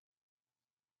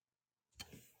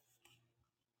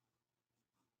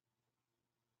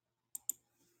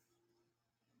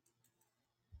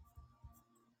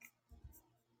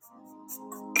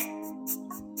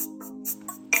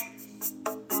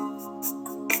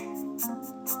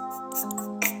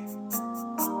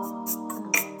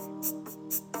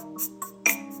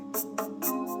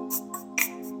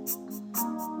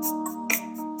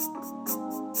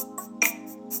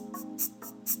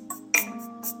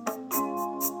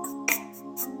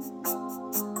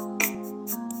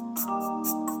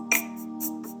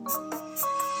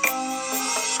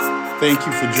Thank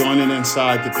you for joining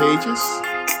Inside the Pages,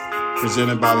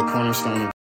 presented by the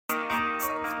Cornerstone.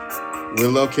 We're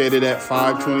located at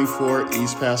 524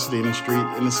 East Pasadena Street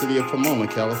in the city of Pomona,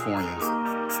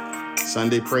 California.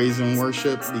 Sunday praise and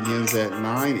worship begins at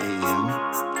 9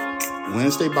 a.m.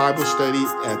 Wednesday Bible study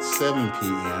at 7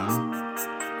 p.m.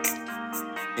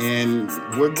 And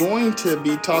we're going to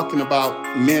be talking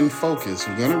about Men Focus.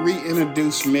 We're going to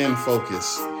reintroduce Men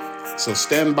Focus. So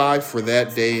stand by for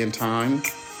that day and time.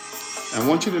 I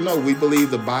want you to know we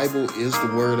believe the Bible is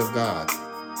the Word of God.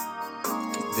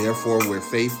 Therefore, we're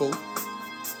faithful,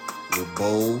 we're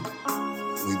bold.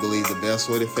 We believe the best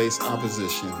way to face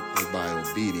opposition is by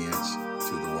obedience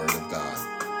to the Word of God.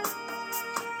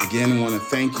 Again, I want to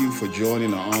thank you for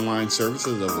joining the online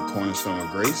services of the Cornerstone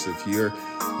of Grace. If you're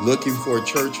looking for a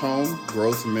church home,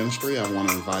 growth ministry, I want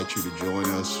to invite you to join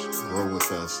us, grow with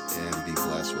us, and be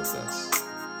blessed with us.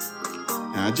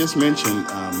 Now, I just mentioned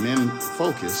Men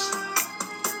Focus.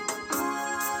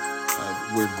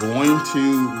 We're going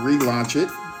to relaunch it,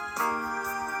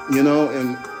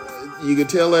 and you can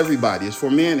tell everybody it's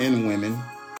for men and women.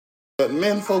 But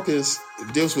Men Focus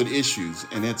deals with issues,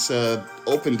 and it's an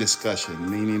open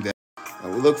discussion, meaning that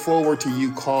we look forward to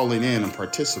you calling in and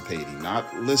participating,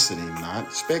 not listening, not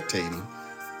spectating,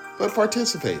 but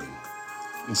participating.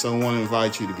 And so I want to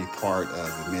invite you to be part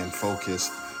of the Men Focus.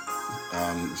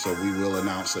 So we will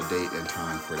announce a date and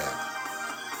time for that.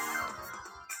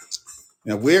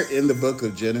 Now, we're in the book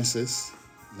of Genesis,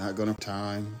 not going to have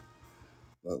time,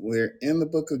 but we're in the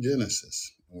book of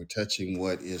Genesis. We're touching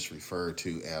what is referred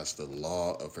to as the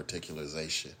law of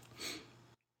particularization.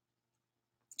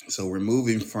 So we're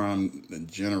moving from the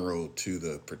general to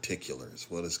the particulars.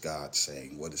 What is God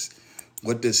saying?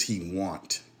 What does he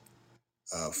want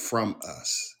from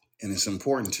us? And it's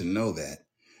important to know that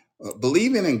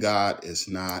believing in God is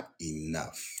not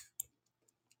enough.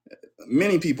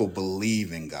 Many people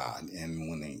believe in God,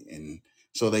 and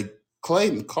so they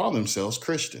call themselves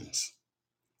Christians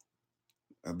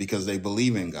because they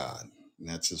believe in God. And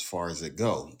that's as far as it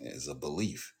goes, as a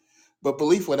belief. But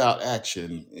belief without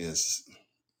action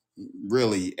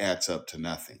really adds up to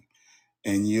nothing.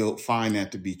 And you'll find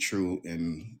that to be true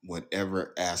in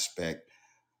whatever aspect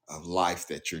of life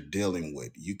that you're dealing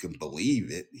with. You can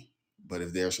believe it, but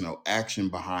if there's no action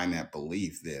behind that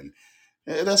belief, then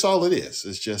that's all it is.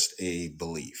 It's just a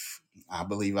belief. I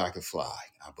believe I could fly.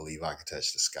 I believe I could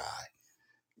touch the sky.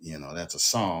 That's a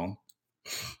song.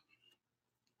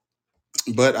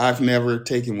 But I've never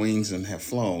taken wings and have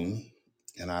flown,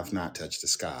 and I've not touched the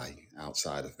sky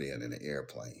outside of being in an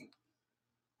airplane.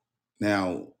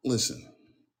 Now, listen,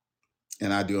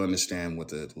 and I do understand what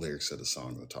the lyrics of the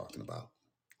song are talking about.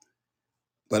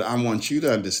 But I want you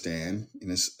to understand,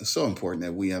 and it's so important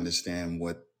that we understand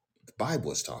what the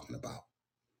Bible is talking about.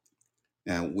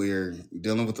 Now, we're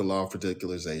dealing with the law of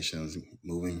particularizations,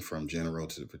 moving from general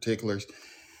to the particulars,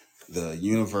 the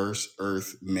universe,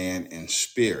 earth, man, and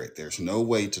spirit. There's no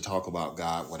way to talk about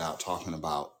God without talking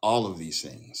about all of these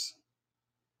things.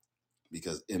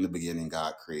 Because in the beginning,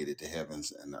 God created the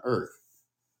heavens and the earth,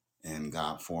 and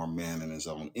God formed man in his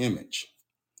own image.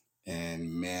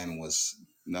 And man was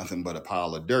nothing but a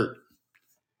pile of dirt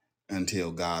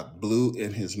until God blew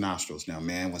in his nostrils. Now,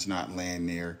 man was not laying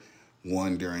there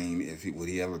wondering if would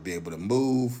he ever be able to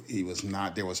move.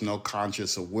 There was no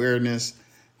conscious awareness.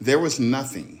 There was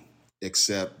nothing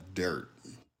except dirt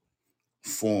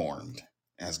formed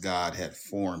as God had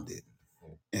formed it.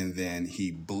 And then he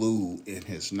blew in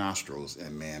his nostrils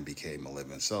and man became a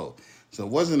living soul. So it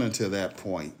wasn't until that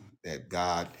point that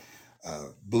God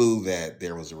blew that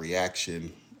there was a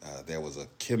reaction, there was a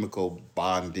chemical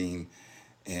bonding,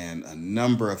 and a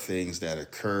number of things that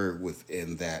occurred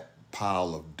within that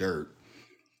pile of dirt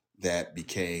that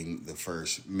became the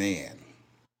first man.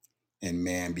 And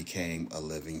man became a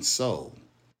living soul.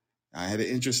 I had an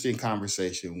interesting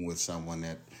conversation with someone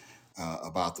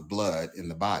about the blood in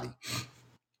the body.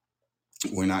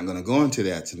 We're not going to go into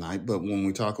that tonight, but when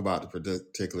we talk about the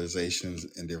particularizations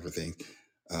and different things,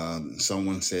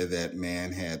 someone said that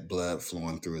man had blood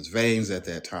flowing through his veins at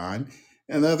that time,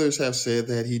 and others have said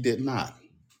that he did not.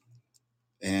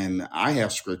 And I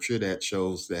have scripture that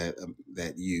shows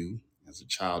that you, as a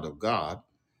child of God,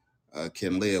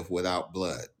 can live without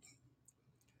blood.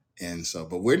 And so,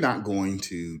 but we're not going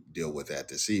to deal with that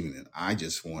this evening. I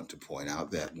just want to point out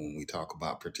that when we talk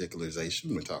about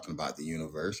particularization, we're talking about the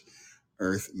universe,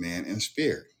 earth, man, and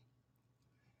spirit.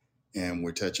 And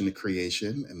we're touching the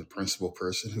creation and the principal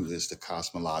person who is the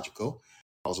cosmological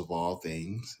cause of all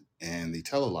things, and the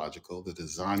teleological, the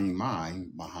designing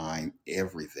mind behind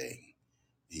everything.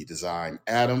 He designed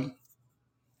Adam.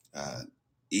 Uh,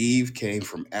 Eve came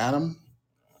from Adam,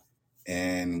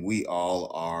 and we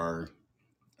all are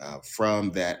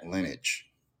from that lineage.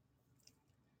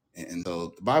 And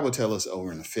so the Bible tells us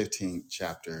over in the 15th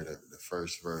chapter, the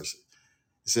first verse,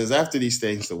 it says, "After these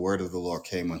things, the word of the Lord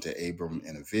came unto Abram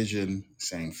in a vision,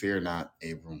 saying, Fear not,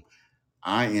 Abram,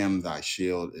 I am thy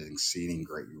shield and exceeding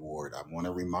great reward." I want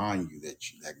to remind you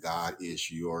that God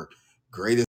is your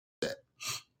greatest asset.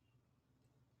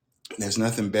 There's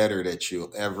nothing better that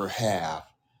you'll ever have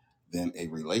than a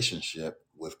relationship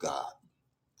with God.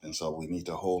 And so we need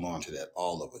to hold on to that,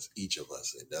 all of us, each of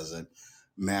us. It doesn't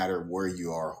matter where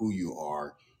you are, who you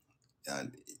are. Uh,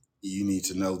 you need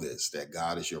to know this, that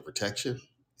God is your protection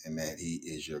and that he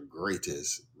is your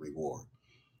greatest reward.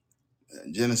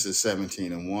 Genesis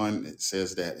 17:1, it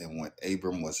says that, and when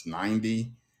Abram was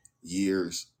 90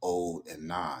 years old and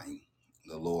 9,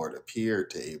 the Lord appeared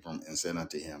to Abram and said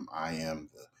unto him, I am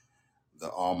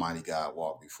the Almighty God,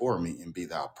 walk before me and be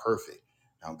thou perfect.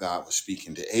 Now, God was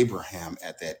speaking to Abraham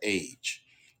at that age.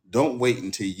 Don't wait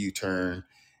until you turn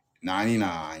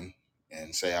 99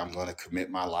 and say, I'm going to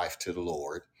commit my life to the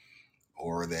Lord,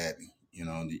 or that, you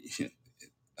know,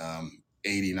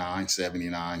 89,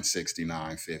 79,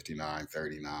 69, 59,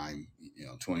 39,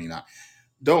 29.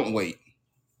 Don't wait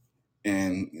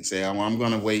and say, oh, I'm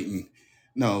going to wait. And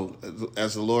no,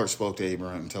 as the Lord spoke to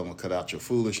Abraham and told him, cut out your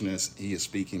foolishness, he is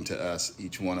speaking to us,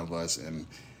 each one of us, and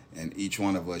each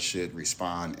one of us should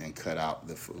respond and cut out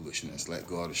the foolishness. Let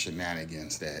go of the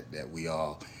shenanigans that we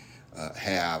all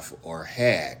have or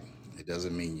had. It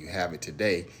doesn't mean you have it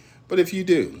today, but if you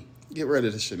do, get rid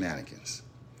of the shenanigans.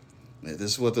 This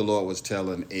is what the Lord was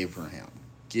telling Abraham.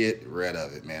 Get rid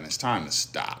of it, man. It's time to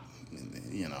stop.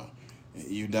 You know,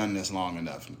 you've done this long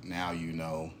enough. Now you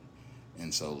know.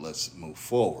 And so let's move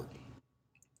forward.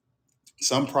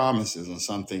 Some promises and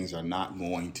some things are not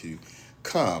going to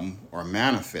come or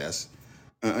manifest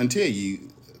until you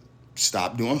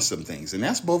stop doing some things. And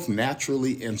that's both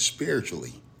naturally and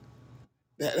spiritually.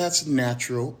 That's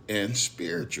natural and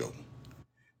spiritual.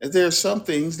 There are some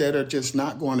things that are just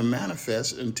not going to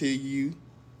manifest until you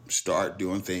start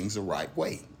doing things the right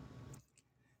way.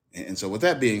 And so, with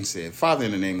that being said, Father,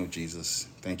 in the name of Jesus,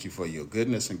 thank you for your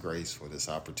goodness and grace for this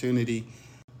opportunity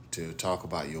to talk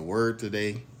about your word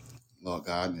today, Lord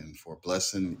God, and for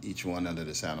blessing each one under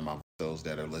the sound of my voice, those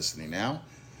that are listening now,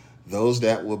 those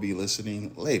that will be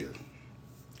listening later.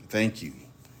 Thank you.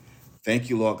 Thank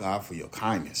you, Lord God, for your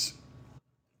kindness.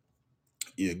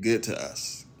 You're good to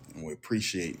us, and we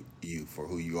appreciate you for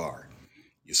who you are.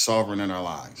 You're sovereign in our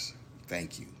lives.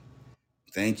 Thank you.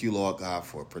 Thank you, Lord God,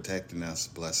 for protecting us,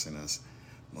 blessing us.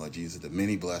 Lord Jesus, the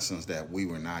many blessings that we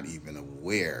were not even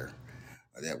aware,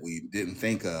 that we didn't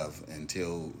think of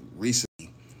until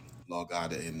recently, Lord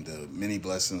God, and the many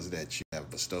blessings that you have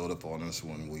bestowed upon us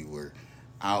when we were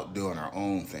out doing our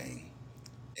own thing.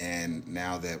 And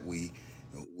now that we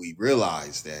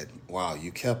realize that, wow,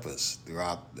 you kept us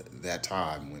throughout that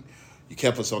time, when you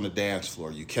kept us on the dance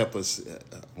floor, you kept us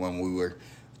when we were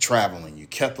traveling, you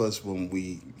kept us when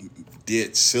we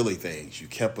did silly things, you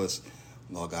kept us,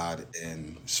 Lord God,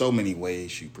 in so many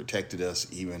ways. You protected us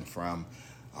even from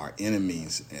our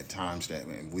enemies at times that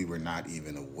we were not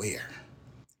even aware.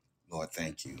 Lord,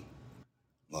 thank you.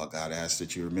 Lord God, I ask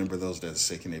that you remember those that are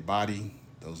sick in their body,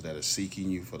 those that are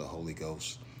seeking you for the Holy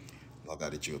Ghost. Lord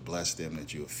God, that you will bless them,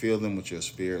 that you will fill them with your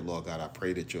spirit. Lord God, I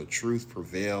pray that your truth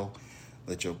prevail.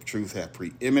 Let your truth have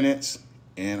preeminence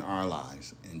in our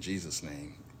lives. In Jesus'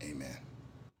 name, amen.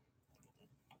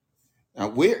 Now,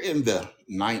 we're in the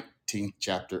 19th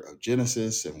chapter of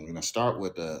Genesis, and we're going to start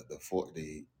with the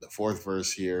fourth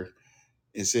verse here.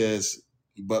 It says,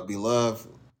 but beloved,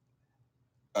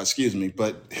 excuse me,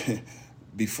 but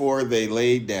before they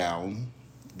laid down,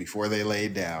 the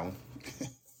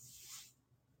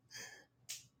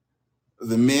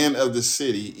men of the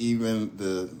city, even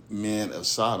the men of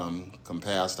Sodom,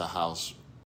 compassed a house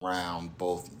round,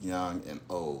 both young and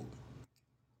old,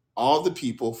 all the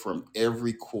people from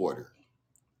every quarter.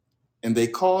 And they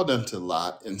called unto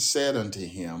Lot and said unto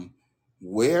him,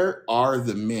 where are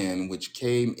the men which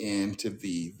came in to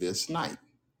thee this night?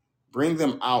 Bring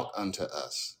them out unto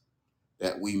us,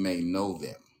 that we may know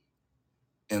them.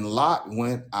 And Lot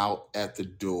went out at the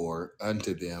door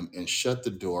unto them and shut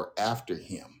the door after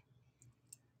him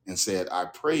and said, I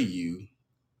pray you,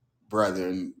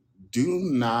 brethren, do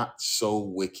not so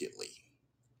wickedly.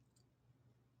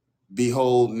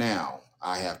 Behold, now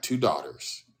I have two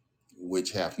daughters,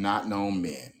 which have not known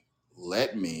men.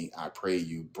 Let me, I pray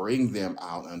you, bring them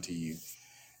out unto you,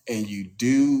 and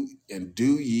do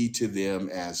ye to them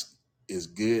as is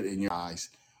good in your eyes.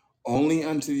 Only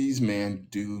unto these men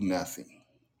do nothing.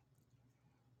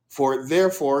 For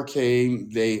therefore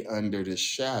came they under the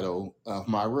shadow of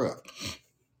my roof.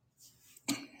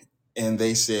 And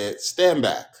they said, stand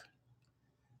back.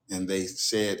 And they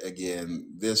said again,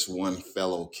 this one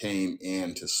fellow came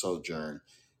in to sojourn,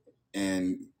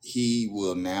 and he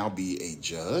will now be a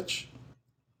judge.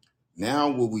 Now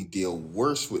will we deal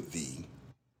worse with thee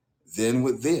than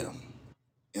with them.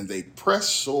 And they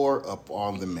pressed sore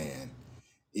upon the man,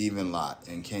 even Lot,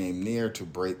 and came near to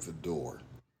break the door.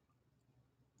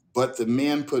 But the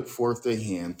men put forth their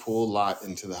hand, pulled Lot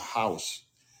into the house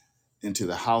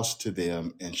to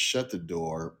them, and shut the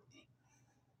door.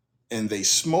 And they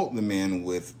smote the men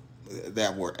with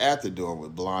that were at the door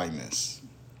with blindness,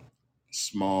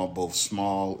 both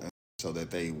small, and so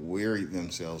that they wearied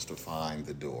themselves to find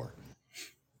the door.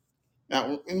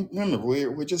 Now, remember,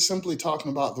 we're just simply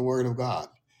talking about the Word of God.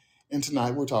 And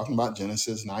tonight we're talking about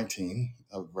Genesis 19,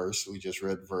 we just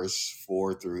read verse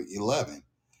 4 through 11.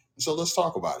 So let's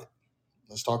talk about it.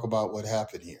 Let's talk about what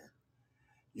happened here.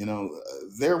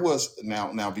 There was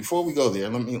now before we go there,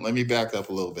 let me back up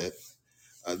a little bit.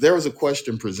 There was a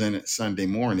question presented Sunday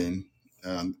morning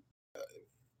um,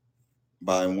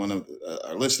 by one of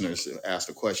our listeners who asked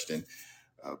a question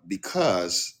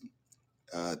because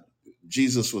uh,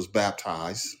 Jesus was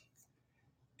baptized,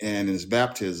 and in his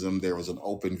baptism there was an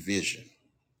open vision.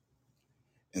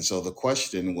 And so the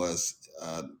question was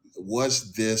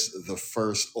this the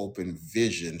first open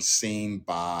vision seen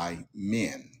by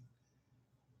men?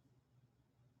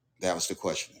 That was the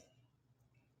question.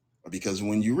 Because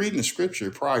when you read in the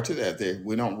scripture prior to that,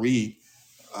 we don't read,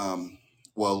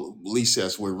 well, at least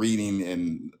as we're reading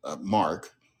in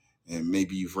Mark, and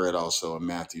maybe you've read also in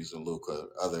Matthew's and Luke,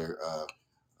 other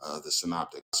the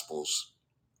synoptic gospels,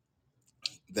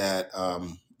 that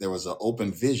there was an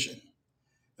open vision.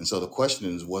 And so the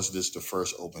question is, was this the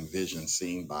first open vision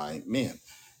seen by men?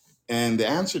 And the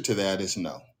answer to that is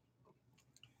no.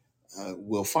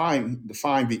 We'll find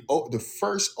the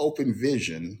first open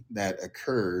vision that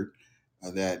occurred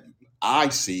that I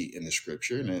see in the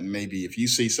scripture, and maybe if you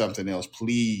see something else,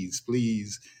 please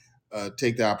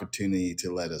take the opportunity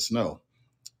to let us know.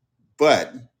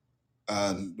 But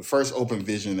the first open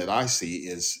vision that I see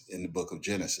is in the book of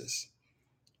Genesis.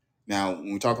 Now,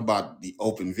 when we talk about the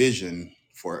open vision,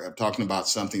 I'm talking about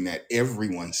something that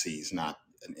everyone sees, not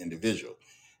an individual.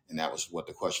 And that was what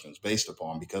the question was based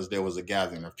upon, because there was a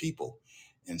gathering of people.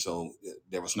 And so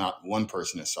there was not one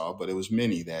person that saw, but it was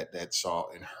many that saw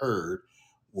and heard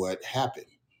what happened.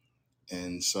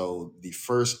 And so the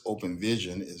first open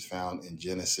vision is found in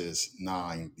Genesis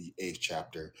 9, the 8th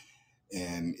chapter.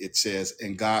 And it says,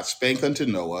 and God spake unto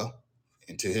Noah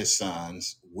and to his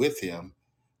sons with him,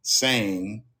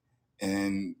 saying,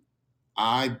 and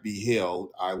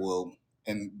behold, I will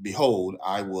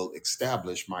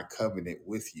establish my covenant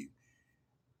with you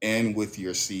and with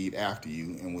your seed after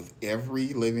you, and with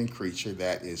every living creature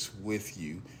that is with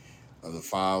you, of the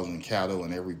fowls and cattle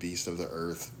and every beast of the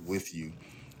earth with you,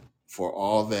 for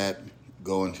all that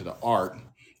go into the ark.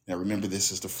 Now remember,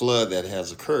 this is the flood that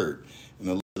has occurred. And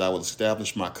the Lord said, I will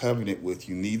establish my covenant with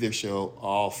you, neither shall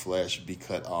all flesh be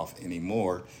cut off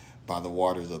anymore by the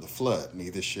waters of the flood,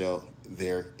 neither shall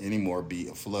there anymore be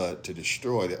a flood to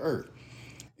destroy the earth.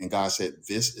 And God said,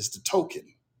 this is the token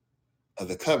of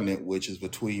the covenant which is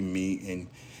between me and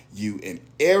you and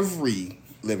every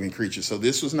living creature. So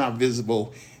this was not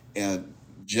visible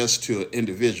just to an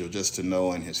individual, just to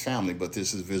Noah and his family, but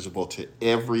this is visible to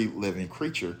every living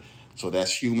creature. So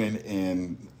that's human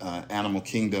and animal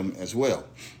kingdom as well.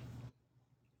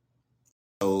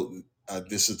 So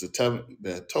this is the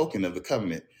token of the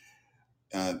covenant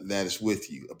that is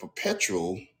with you,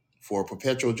 for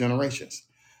perpetual generations.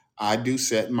 I do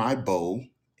set my bow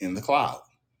in the cloud,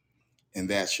 and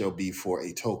that shall be for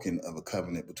a token of a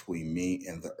covenant between me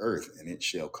and the earth. And it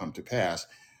shall come to pass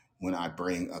when I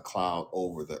bring a cloud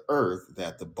over the earth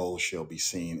that the bow shall be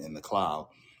seen in the cloud.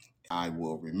 I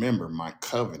will remember my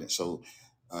covenant. So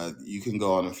you can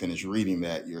go on and finish reading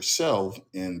that yourself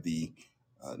in the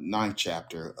 9th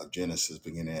chapter of Genesis,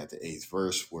 beginning at the 8th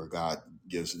verse, where God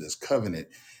gives this covenant.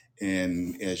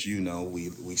 And as you know, we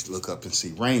look up and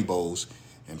see rainbows,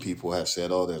 and people have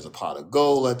said, oh, there's a pot of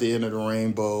gold at the end of the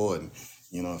rainbow. And,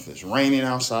 if it's raining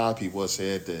outside, people have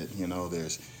said that,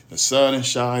 there's the sun is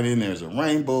shining, there's a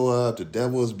rainbow up, the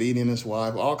devil is beating his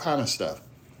wife, all kind of stuff.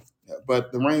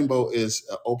 But the rainbow is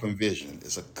an open vision,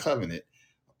 it's a covenant,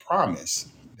 a promise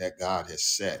that God has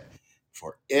set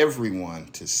for everyone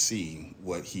to see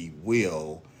what he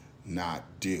will not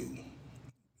do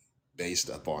based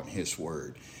upon his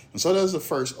word. And so there's the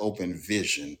first open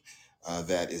vision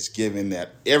that is given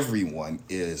that everyone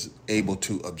is able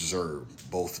to observe,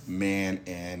 both man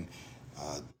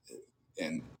uh,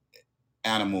 and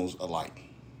animals alike.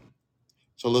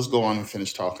 So let's go on and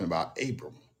finish talking about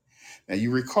Abram. Now,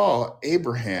 you recall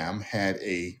Abraham had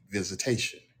a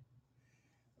visitation,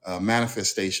 a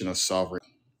manifestation of sovereign,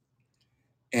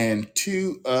 and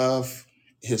two of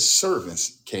his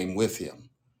servants came with him.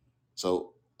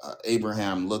 So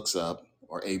Abraham looks up,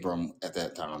 or Abram at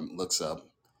that time looks up,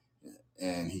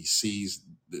 and he sees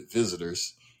the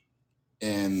visitors,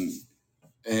 and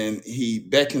he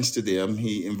beckons to them.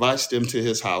 He invites them to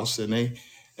his house, and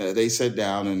they sat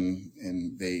down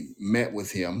and they met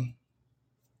with him,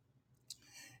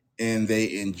 and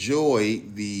they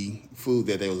enjoyed the food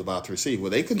that they was about to receive.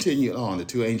 Well, they continued on. The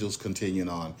two angels continued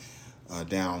on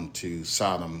down to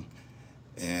Sodom,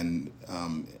 and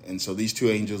so these two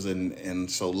angels,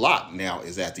 and so Lot now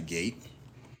is at the gate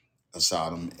of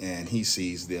Sodom, and he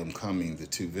sees them coming, the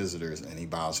two visitors, and he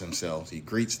bows himself. He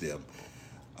greets them,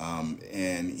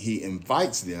 and he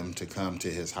invites them to come to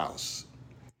his house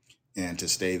and to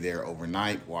stay there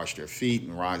overnight, wash their feet,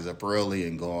 and rise up early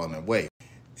and go on their way.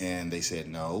 And they said,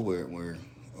 "No, we're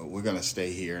going to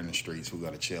stay here in the streets. We're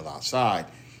going to chill outside."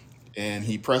 And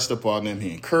he pressed upon them.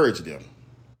 He encouraged them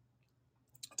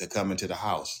to come into the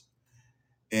house,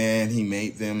 and he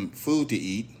made them food to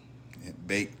eat,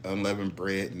 baked unleavened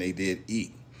bread, and they did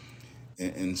eat.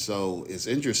 And so it's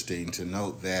interesting to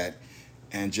note that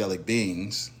angelic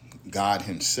beings, God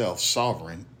Himself,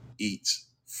 sovereign, eats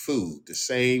food, the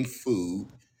same food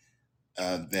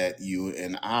that you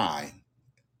and I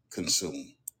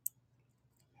consume.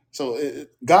 So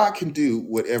God can do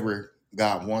whatever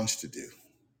God wants to do.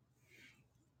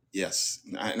 Yes,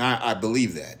 and I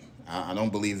believe that. I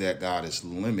don't believe that God is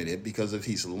limited, because if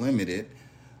He's limited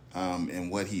in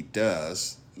what He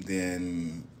does,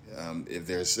 then if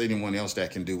there's anyone else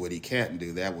that can do what He can't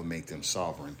do, that would make them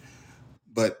sovereign.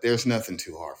 But there's nothing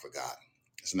too hard for God.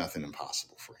 There's nothing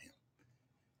impossible for Him.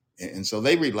 And so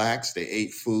they relaxed. They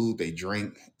ate food. They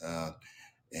drank,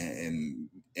 and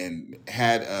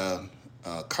had a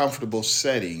comfortable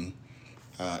setting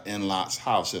in Lot's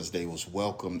house as they was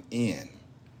welcomed in.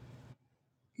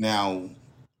 Now,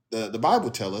 the Bible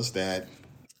tells us that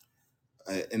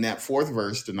in that fourth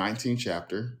verse, the 19th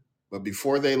chapter, but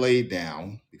before they laid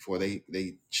down, before they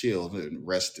chilled and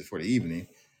rested for the evening,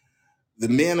 the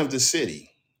men of the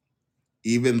city,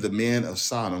 even the men of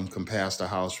Sodom, compassed the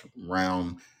house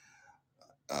round,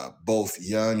 both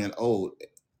young and old,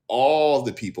 all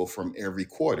the people from every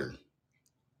quarter.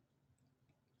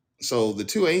 So the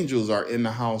two angels are in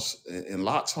the house, in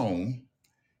Lot's home,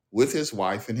 with his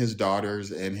wife and his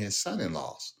daughters and his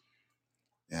son-in-laws.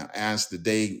 Now, as the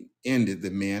day ended,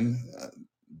 the men,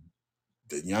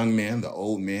 the young men, the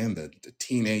old men, the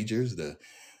teenagers, the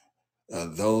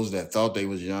those that thought they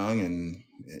was young, and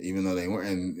even though they weren't,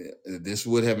 and this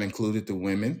would have included the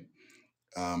women.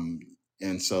 Um,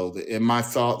 and so, in my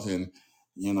thoughts, and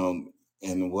you know,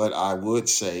 and what I would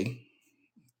say,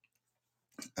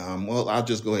 well, I'll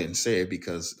just go ahead and say it,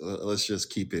 because let's just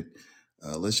keep it.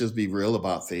 Let's just be real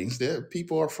about things. There,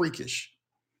 people are freakish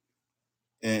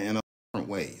in different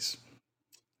ways.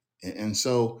 And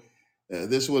so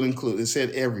this would include, it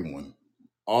said everyone,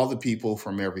 all the people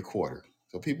from every quarter.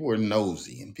 So people were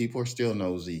nosy, and people are still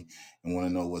nosy and want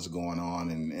to know what's going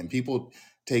on. And people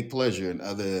take pleasure in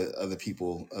other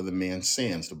people, other men's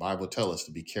sins. The Bible tells us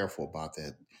to be careful about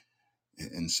that.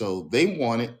 And so they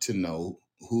wanted to know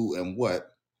who and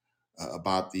what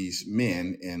about these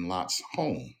men in Lot's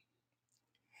home.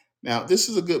 Now, this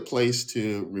is a good place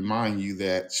to remind you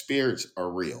that spirits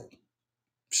are real.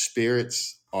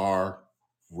 Spirits are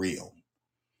real.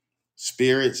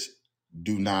 Spirits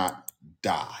do not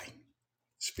die.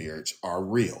 Spirits are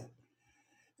real.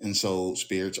 And so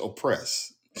spirits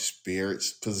oppress,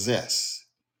 spirits possess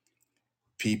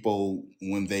people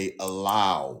when they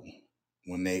allow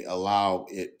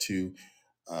it to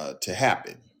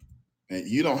happen. And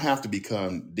you don't have to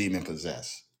become demon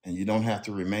possessed, and you don't have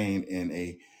to remain in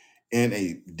a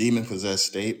demon possessed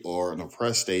state or an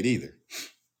oppressed state either.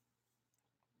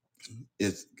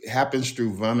 It happens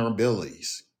through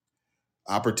vulnerabilities,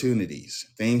 opportunities,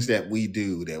 things that we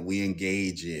do, that we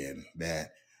engage in,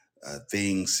 that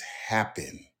things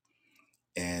happen,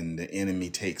 and the enemy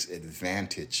takes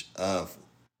advantage of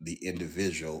the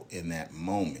individual in that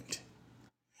moment.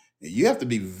 You have to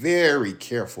be very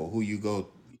careful who you go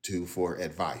to for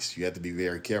advice. You have to be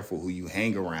very careful who you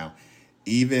hang around.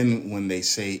 Even when they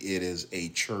say it is a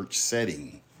church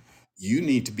setting, you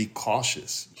need to be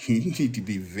cautious. You need to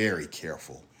be very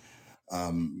careful,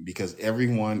 because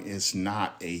everyone is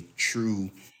not a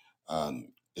true,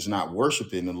 is not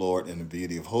worshiping the Lord in the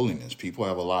beauty of holiness. People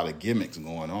have a lot of gimmicks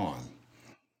going on.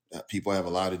 People have a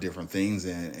lot of different things,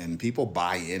 and people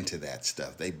buy into that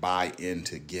stuff. They buy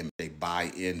into gimmick. They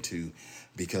buy into,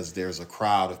 because there's a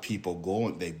crowd of people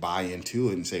going, they buy into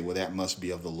it and say, well, that must be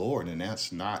of the Lord. And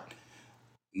that's not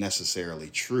necessarily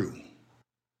true.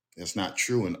 It's not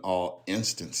true in all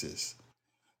instances.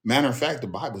 Matter of fact, the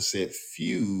Bible said,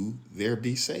 few there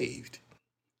be saved.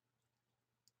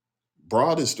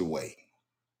 Broad is the way.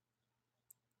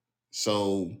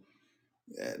 So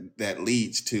that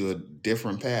leads to a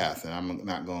different path. And I'm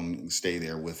not going to stay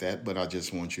there with that, but I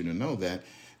just want you to know that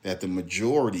the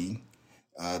majority,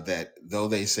 that though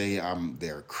they say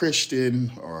they're a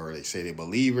Christian or they say they're a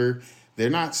believer, they're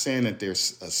not saying that they're a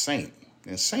saint.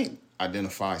 And saint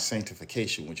identifies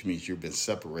sanctification, which means you've been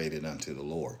separated unto the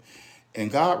Lord.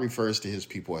 And God refers to his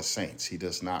people as saints. He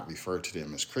does not refer to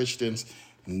them as Christians.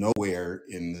 Nowhere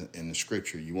in the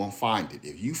scripture you won't find it.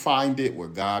 If you find it where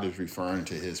God is referring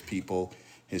to his people,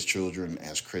 his children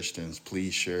as Christians,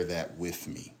 please share that with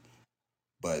me.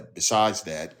 But besides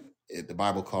that, the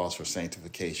Bible calls for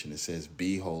sanctification. It says,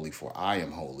 be holy, for I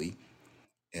am holy.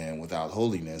 And without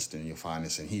holiness, then you'll find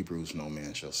this in Hebrews, no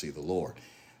man shall see the Lord.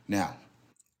 Now,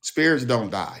 spirits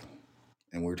don't die.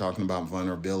 And we're talking about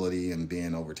vulnerability and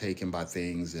being overtaken by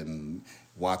things and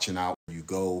watching out where you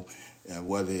go,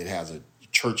 whether it has a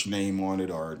church name on it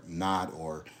or not,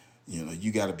 or,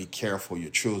 you got to be careful.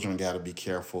 Your children got to be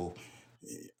careful.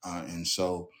 And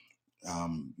so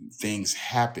things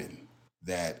happen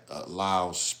that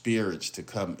allow spirits to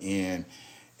come in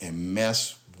and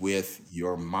mess with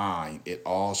your mind. It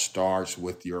all starts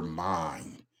with your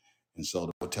mind. And so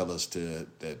they will tell us to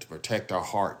protect our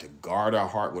heart, to guard our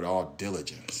heart with all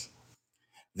diligence.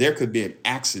 There could be an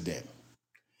accident,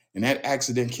 and that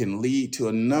accident can lead to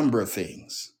a number of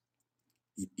things.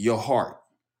 Your heart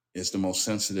is the most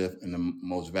sensitive and the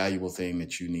most valuable thing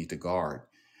that you need to guard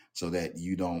so that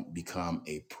you don't become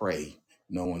a prey.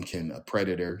 No one can, a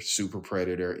predator, super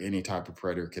predator, any type of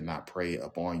predator cannot prey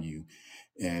upon you.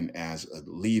 And as a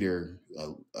leader,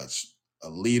 a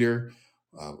leader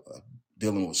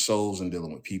dealing with souls and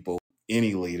dealing with people,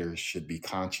 any leader should be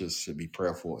conscious, should be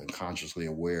prayerful and consciously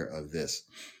aware of this.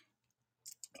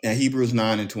 And Hebrews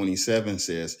 9:27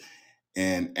 says,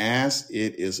 and as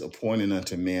it is appointed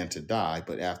unto man to die,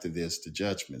 but after this, the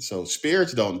judgment. So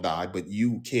spirits don't die, but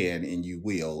you can and you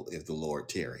will if the Lord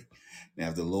tarry. Now,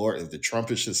 if the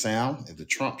trumpet should sound, if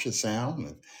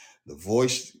the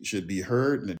voice should be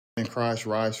heard, and the dead in Christ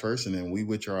rise first, and then we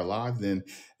which are alive, then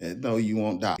no, you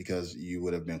won't die because you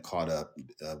would have been caught up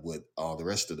with all the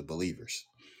rest of the believers.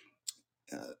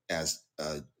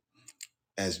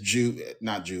 As Jude,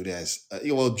 not Jude,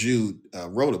 Jude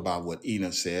wrote about what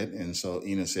Enoch said, and so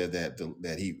Enoch said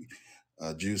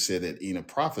Jude said that Enoch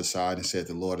prophesied and said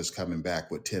the Lord is coming back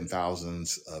with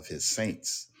 10,000s of his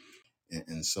saints,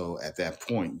 and so at that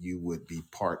point you would be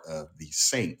part of the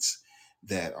saints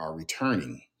that are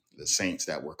returning, the saints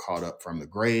that were caught up from the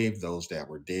grave, those that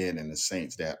were dead, and the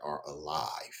saints that are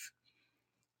alive.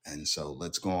 And so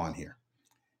let's go on here.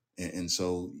 And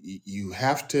so you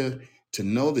have to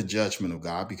know the judgment of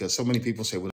God, because so many people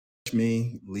say, well, judge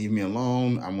me, leave me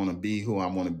alone. I want to be who I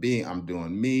want to be. I'm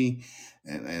doing me,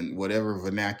 and whatever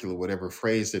vernacular, whatever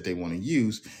phrase that they want to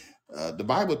use. The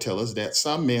Bible tells us that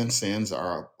some men's sins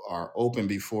are open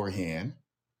beforehand,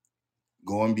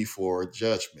 going before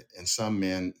judgment, and some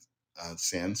men's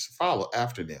sins follow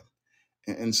after them.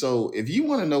 And so if you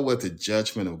want to know what the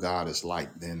judgment of God is like,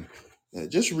 then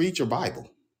just read your Bible.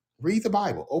 Read the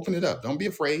Bible. Open it up. Don't be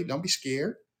afraid. Don't be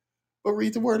scared. But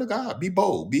read the word of God. Be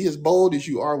bold. Be as bold as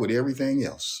you are with everything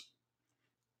else.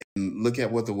 And look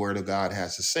at what the word of God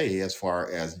has to say as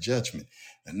far as judgment.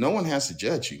 And no one has to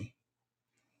judge you.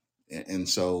 And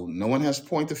so no one has to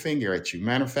point the finger at you.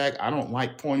 Matter of fact, I don't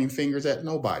like pointing fingers at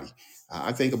nobody.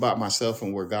 I think about myself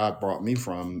and where God brought me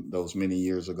from those many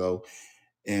years ago,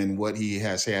 and what he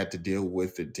has had to deal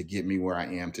with it to get me where I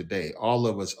am today. All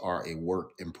of us are a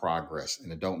work in progress.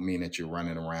 And it don't mean that you're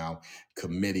running around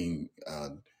committing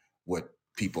what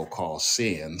people call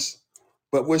sins,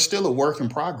 but we're still a work in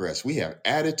progress. We have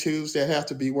attitudes that have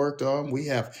to be worked on. We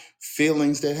have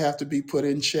feelings that have to be put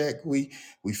in check. We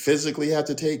physically have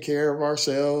to take care of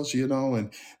ourselves,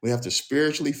 and we have to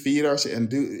spiritually feed ourselves and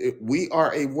do it. We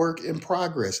are a work in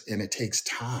progress, and it takes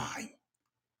time.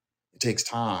 It takes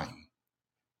time.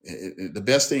 The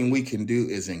best thing we can do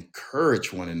is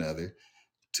encourage one another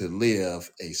to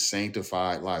live a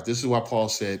sanctified life. This is why Paul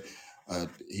said,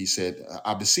 he said,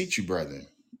 I beseech you, brethren,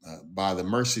 by the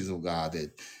mercies of God,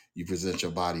 that you present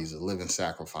your bodies a living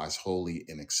sacrifice, holy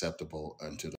and acceptable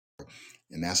unto the Lord.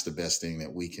 And that's the best thing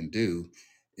that we can do,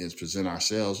 is present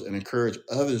ourselves and encourage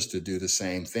others to do the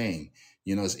same thing.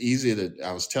 You know, it's easy to,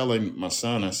 I was telling my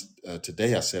son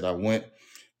today, I said,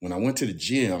 when I went to the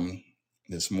gym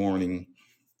this morning,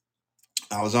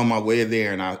 I was on my way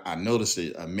there, and I noticed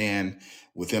a man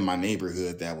within my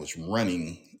neighborhood that was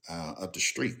running up the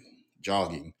street,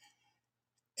 jogging.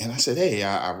 And I said, hey,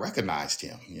 I recognized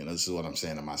him. You know, this is what I'm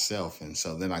saying to myself. And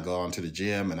so then I go on to the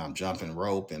gym and I'm jumping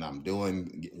rope and I'm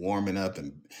warming up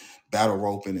and battle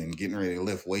roping and getting ready to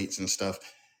lift weights and stuff.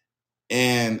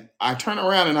 And I turn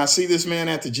around and I see this man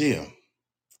at the gym.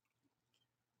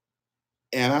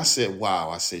 And I said, wow,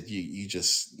 I said, you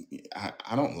just,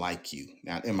 I don't like you.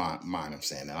 Now, in my mind, I'm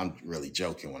saying that. I'm really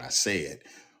joking when I say it,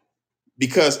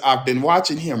 because I've been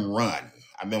watching him run.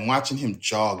 I've been watching him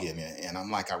jogging, and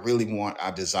I'm like,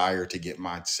 I desire to get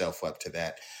myself up to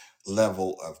that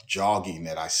level of jogging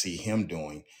that I see him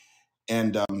doing.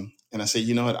 And I said,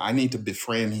 you know what? I need to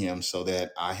befriend him so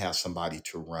that I have somebody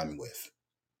to run with.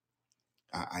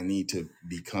 I need to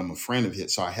become a friend of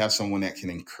his, so I have someone that can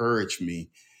encourage me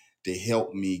to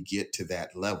help me get to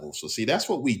that level. So see, that's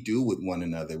what we do with one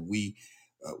another. We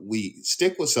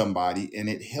stick with somebody, and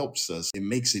it helps us. It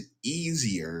makes it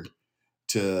easier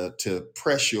to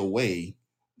press your way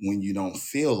when you don't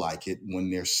feel like it.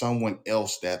 When there's someone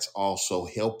else that's also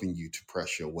helping you to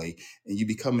press your way, and you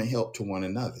become a help to one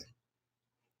another.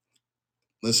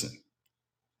 Listen,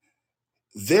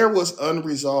 there was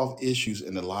unresolved issues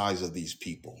in the lives of these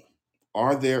people.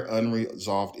 Are there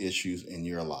unresolved issues in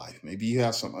your life? Maybe you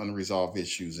have some unresolved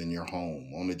issues in your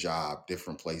home, on the job,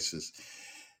 different places,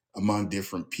 among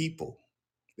different people.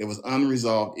 There was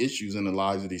unresolved issues in the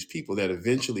lives of these people that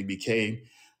eventually became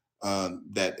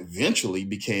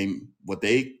what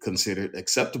they considered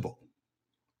acceptable.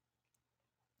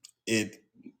 It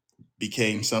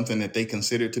became something that they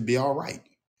considered to be all right,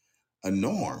 a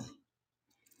norm.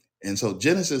 And so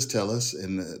Genesis tells us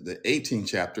in the 18th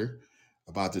chapter,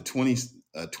 about the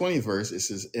 20th verse, it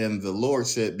says, and the Lord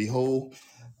said, behold,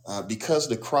 because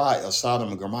the cry of Sodom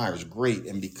and Gomorrah is great,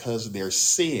 and because their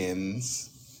sins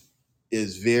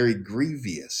is very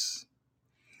grievous,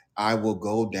 I will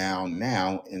go down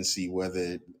now and see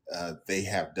whether they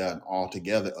have done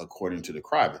altogether according to the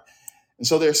cry. And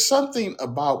so there's something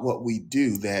about what we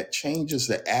do that changes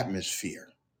the atmosphere.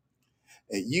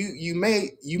 You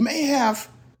may have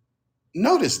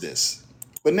noticed this,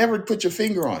 but never put your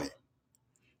finger on it.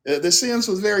 The sins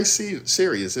was very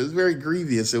serious. It was very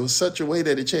grievous. It was such a way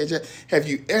that it changed. Have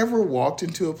you ever walked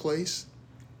into a place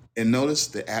and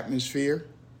noticed the atmosphere?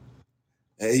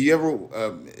 You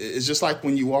ever? It's just like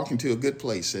when you walk into a good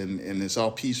place and it's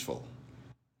all peaceful,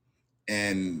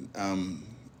 and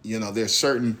there's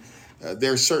certain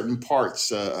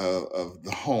parts of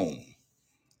the home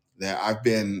that I've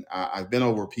been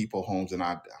over people homes, and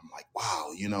I'm like,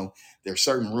 wow, there are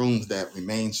certain rooms that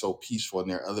remain so peaceful, and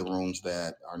there are other rooms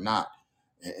that are not.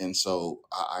 And so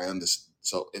I understand.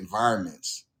 So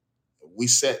environments, we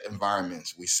set,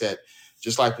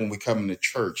 just like when we come into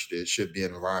church, there should be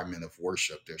an environment of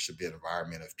worship. There should be an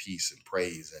environment of peace and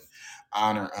praise and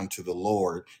honor unto the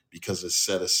Lord, because it's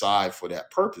set aside for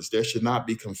that purpose. There should not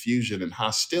be confusion and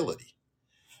hostility.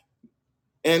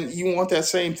 And you want that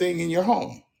same thing in your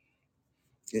home.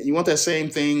 You want that same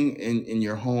thing in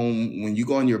your home. When you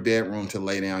go in your bedroom to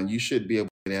lay down, you should be able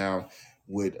to lay down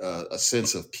with a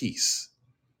sense of peace,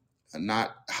 and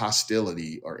not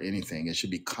hostility or anything. It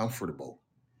should be comfortable.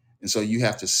 And so you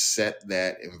have to set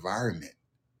that environment.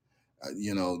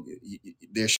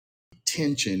 There should be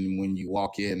tension when you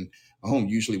walk in a home.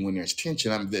 Usually when there's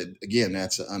tension,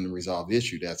 that's an unresolved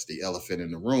issue. That's the elephant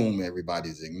in the room.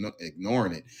 Everybody's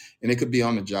ignoring it. And it could be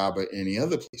on the job or any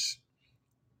other place.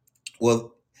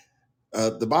 Well,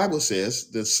 the Bible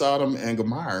says that Sodom and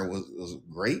Gomorrah was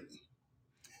great.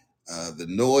 The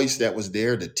noise that was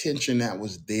there, the tension that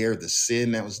was there, the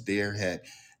sin that was there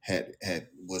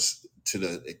was to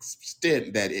the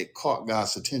extent that it caught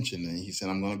God's attention. And he said,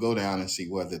 I'm going to go down and see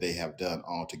whether they have done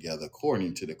altogether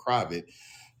according to the cry of it,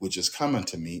 which is coming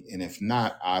to me. And if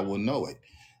not, I will know it.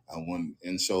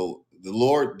 And so the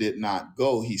Lord did not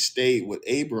go. He stayed with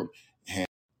Abram,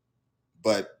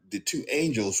 but the two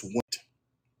angels went.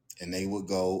 And they would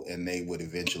go and they would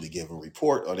eventually give a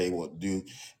report, or they would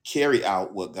carry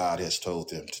out what God has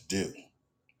told them to do.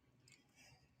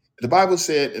 The Bible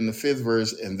said in the 5th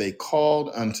verse, and they called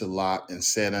unto Lot and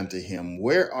said unto him,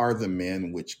 where are the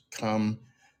men which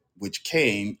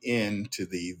came in to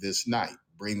thee this night?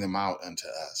 bring them out unto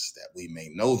us that we may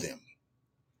know them.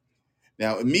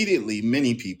 Now, immediately,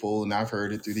 many people, and I've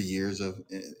heard it through the years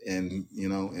and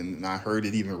I heard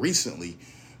it even recently,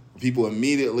 people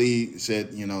immediately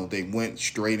said, they went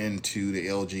straight into the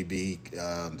LGBT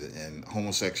and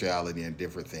homosexuality and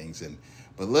different things.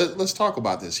 But let's talk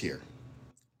about this here.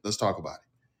 Let's talk about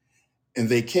it. And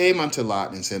they came unto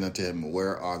Lot and said unto him,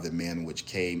 where are the men which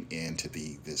came in to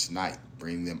thee this night?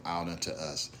 Bring them out unto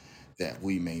us that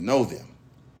we may know them.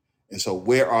 And so,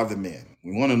 where are the men?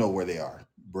 We want to know where they are.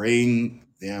 Bring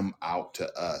them out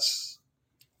to us.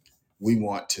 We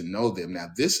want to know them. Now,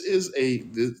 those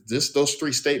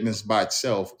three statements by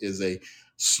itself is a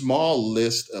small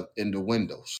list of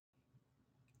innuendos.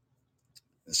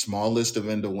 A small list of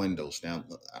innuendos. Now,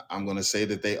 I'm going to say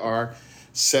that they are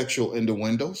sexual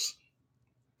innuendos.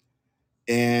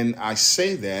 And I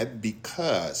say that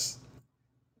because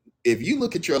if you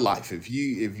look at your life, if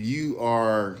you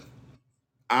are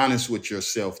honest with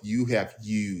yourself, you have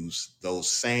used those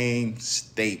same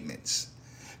statements.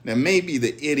 Now, maybe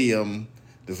the idiom,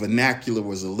 the vernacular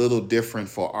was a little different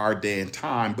for our day and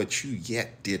time, but you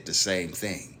yet did the same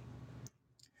thing.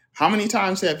 How many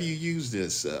times have you used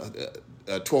this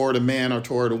toward a man or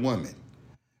toward a woman?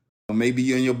 Maybe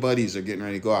you and your buddies are getting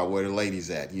ready to go out. Where the ladies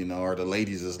at? Or the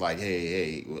ladies is like,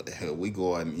 hey, we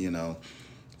going,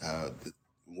 uh,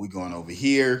 we going over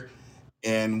here.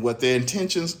 And what the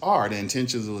intentions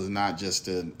was not just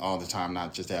to all the time,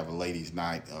 not just to have a ladies'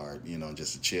 night or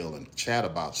just to chill and chat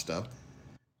about stuff.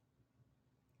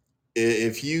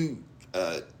 If you,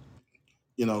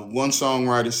 one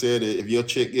songwriter said, if your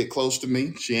chick get close to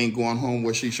me, she ain't going home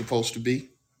where she's supposed to be.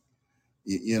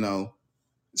 You know,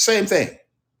 same thing.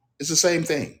 It's the same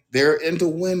thing. They're into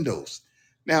windows.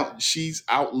 Now she's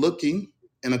out looking,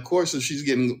 and of course, if she's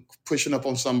getting pushing up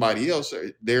on somebody else,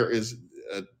 there is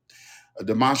a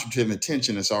demonstrative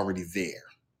intention that's already there.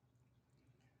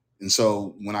 And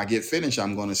so when I get finished,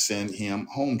 I'm going to send him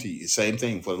home to you. Same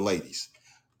thing for the ladies.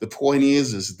 The point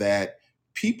is that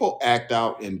people act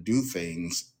out and do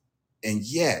things, and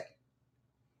yet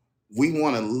we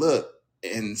want to look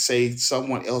and say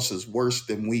someone else is worse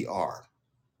than we are.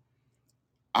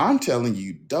 I'm telling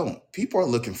you, don't. People are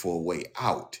looking for a way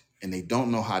out, and they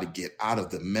don't know how to get out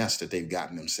of the mess that they've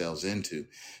gotten themselves into.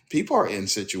 People are in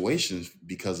situations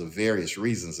because of various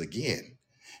reasons again,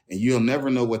 and you'll never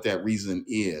know what that reason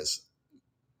is.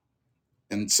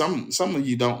 And some of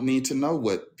you don't need to know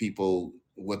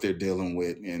what they're dealing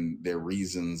with and their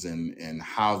reasons and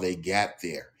how they got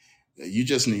there. You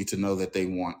just need to know that they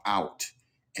want out,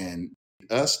 and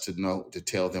us to know to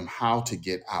tell them how to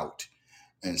get out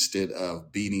instead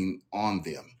of beating on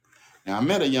them. Now, I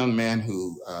met a young man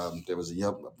who there was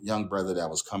a young brother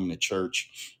that was coming to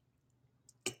church,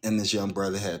 and this young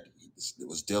brother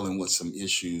was dealing with some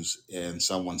issues, and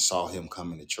someone saw him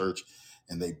coming to church,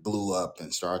 and they blew up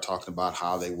and started talking about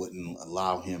how they wouldn't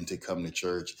allow him to come to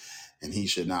church, and he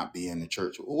should not be in the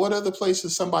church. What other place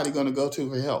is somebody going to go to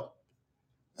for help?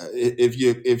 If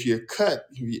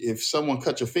someone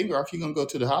cut your finger off, you're gonna go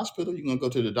to the hospital. You're gonna go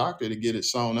to the doctor to get it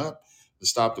sewn up to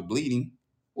stop the bleeding.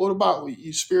 What about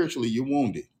you spiritually? You're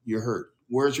wounded. You're hurt.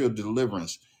 Where's your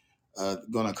deliverance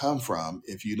gonna come from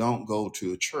if you don't go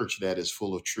to a church that is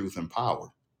full of truth and power?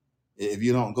 If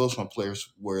you don't go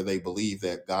someplace where they believe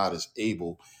that God is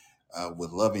able, with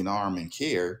loving arm and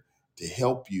care, to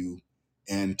help you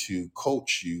and to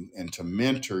coach you and to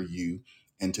mentor you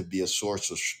and to be a source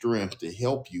of strength to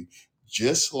help you,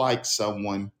 just like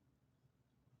someone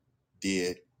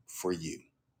did for you.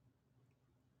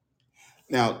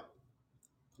 Now,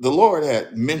 the Lord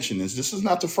had mentioned this. This is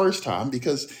not the first time,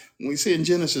 because when we see in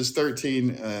Genesis 13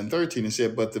 and 13, it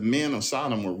said, but the men of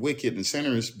Sodom were wicked and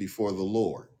sinners before the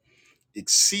Lord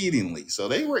exceedingly. So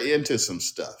they were into some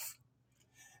stuff.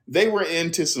 They were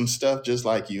into some stuff just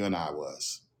like you and I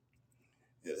was.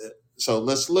 So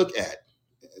let's look at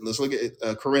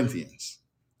Corinthians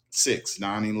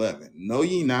 6:9-11. Know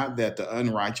ye not that the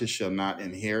unrighteous shall not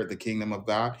inherit the kingdom of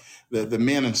God? The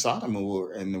men in Sodom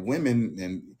and the women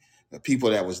and the people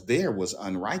that was there was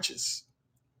unrighteous,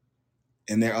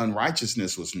 and their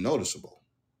unrighteousness was noticeable.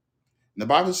 And the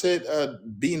Bible said,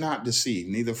 be not deceived,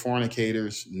 neither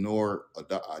fornicators nor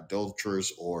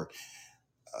adulterers uh,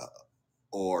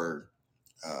 or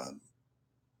uh,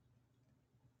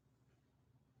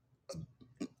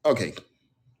 okay,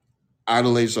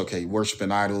 idolaters, okay,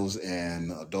 worshiping idols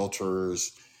and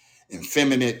adulterers,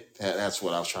 effeminate. That's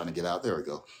what I was trying to get out. There we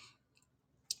go.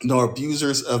 Nor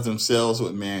abusers of themselves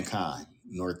with mankind,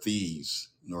 nor thieves,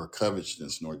 nor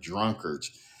covetousness, nor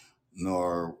drunkards,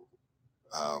 nor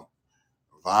uh,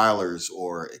 violers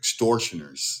or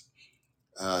extortioners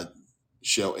uh,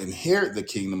 shall inherit the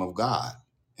kingdom of God.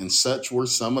 and such were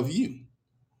some of you.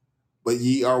 But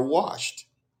ye are washed,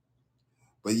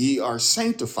 but ye are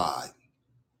sanctified,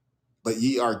 but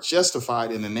ye are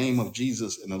justified in the name of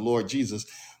Jesus and the Lord Jesus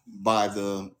by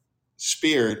the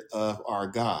Spirit of our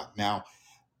God. Now,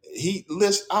 he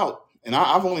lists out, and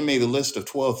I've only made a list of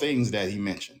 12 things that he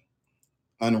mentioned.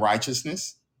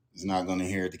 Unrighteousness is not going to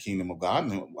inherit the kingdom of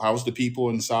God. And how was the people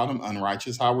in Sodom?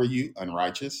 Unrighteous. How were you?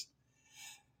 Unrighteous.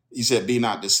 He said, "Be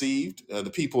not deceived." The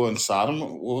people in Sodom,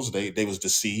 what was they? They was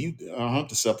deceived. The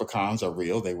Decepticons are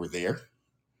real. They were there.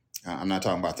 I'm not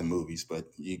talking about the movies, but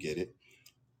you get it.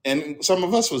 And some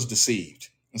of us was deceived,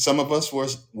 and some of us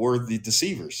were the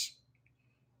deceivers.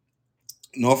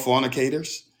 No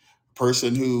fornicators.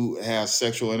 Person who has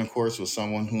sexual intercourse with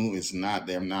someone who is not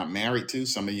they're not married to.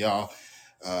 Some of y'all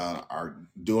are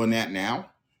doing that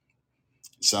now.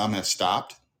 Some have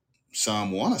stopped.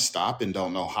 Some want to stop and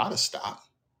don't know how to stop.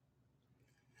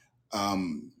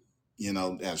 Um,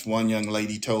 as one young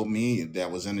lady told me that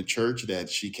was in the church that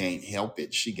she can't help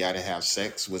it. She got to have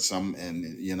sex with some,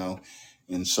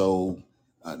 and so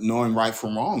knowing right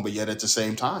from wrong, but yet at the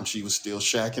same time, she was still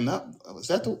shacking up. Is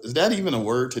that even a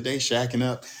word today? Shacking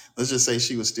up. Let's just say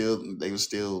they were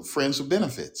still friends with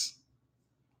benefits.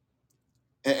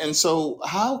 And so,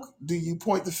 how do you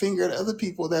point the finger at other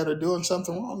people that are doing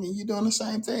something wrong and you're doing the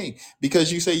same thing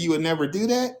because you say you would never do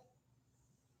that?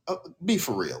 Be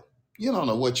for real. You don't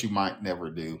know what you might never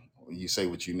do. You say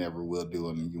what you never will do,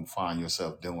 and you find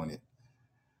yourself doing it.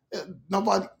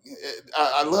 Nobody.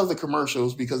 I love the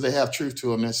commercials because they have truth to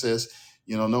them. That says,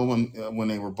 no one when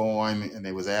they were born and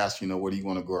they was asked, what do you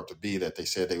want to grow up to be? That they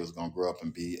said they was going to grow up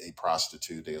and be a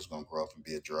prostitute. They was going to grow up and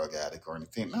be a drug addict or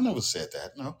anything. None of us said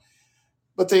that. No.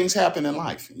 But things happen in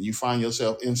life, and you find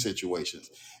yourself in situations,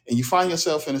 and you find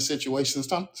yourself in a situation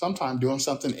sometime doing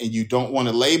something, and you don't want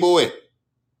to label it.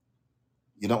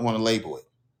 You don't want to label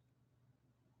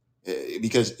it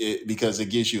because it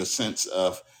gives you a sense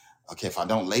of, okay, if I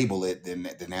don't label it, then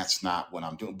that's not what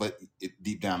I'm doing. But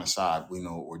deep down inside, we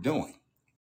know what we're doing.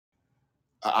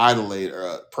 An idolater,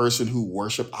 a person who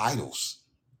worship idols,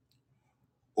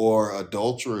 or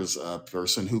adulterers, a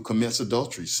person who commits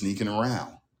adultery, sneaking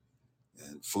around,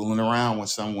 fooling around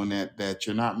with someone that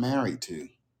you're not married to,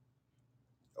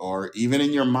 or even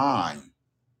in your mind,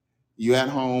 you at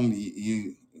home,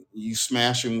 you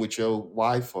smashing with your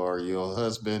wife or your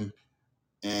husband,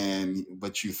 and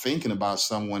but you're thinking about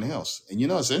someone else. And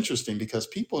it's interesting because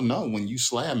people know when you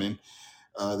slamming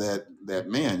that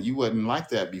man, you wasn't like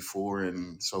that before,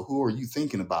 and so who are you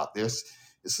thinking about? It's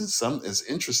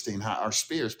interesting how our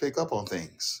spirits pick up on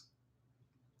things.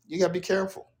 You got to be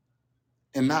careful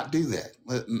and not do that.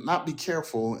 Not be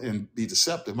careful and be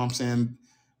deceptive. I'm saying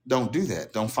don't do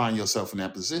that. Don't find yourself in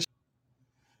that position.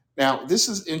 Now, this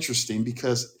is interesting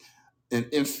because an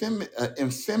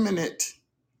effeminate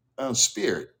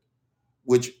spirit,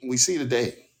 which we see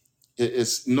today,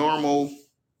 it's normal.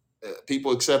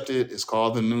 People accept it. It's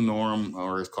called the new norm,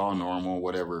 or it's called normal,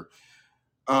 whatever.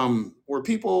 Where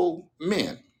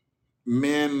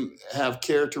men have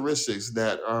characteristics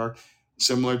that are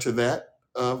similar to that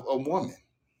of a woman,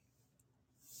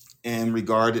 and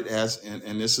regarded as,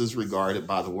 and this is regarded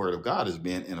by the Word of God as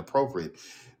being inappropriate.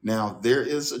 Now, there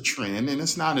is a trend, and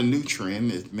it's not a new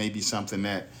trend. It may be something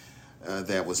that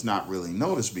was not really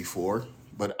noticed before.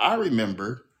 But I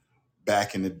remember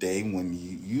back in the day when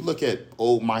you look at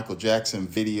old Michael Jackson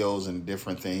videos and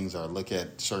different things, or look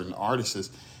at certain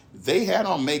artists, they had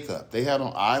on makeup, they had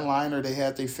on eyeliner, they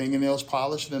had their fingernails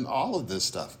polished, and all of this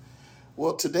stuff.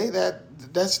 Well, today that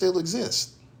still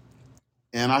exists,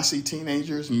 and I see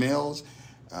teenagers, males,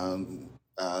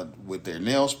 with their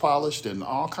nails polished and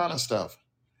all kind of stuff.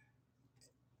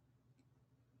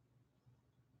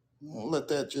 We'll let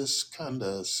that just kind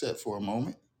of sit for a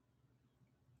moment.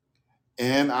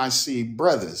 And I see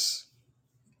brothers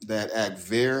that act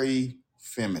very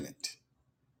feminine.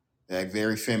 They act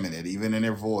very feminine, even in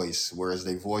their voice, whereas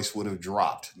their voice would have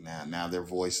dropped. Now their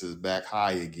voice is back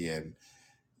high again,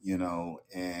 and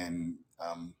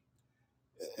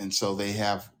so they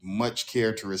have much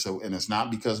characteristic, and it's not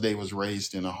because they was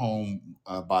raised in a home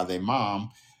by their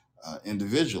mom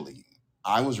individually.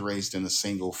 I was raised in a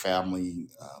single family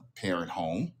parent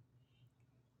home,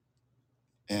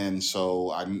 and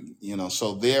so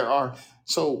so there are,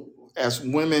 so as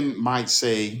women might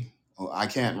say, "Oh, I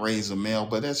can't raise a male,"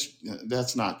 but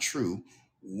that's not true.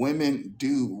 Women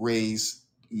do raise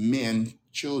men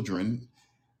children,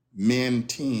 men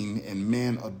teen and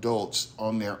men adults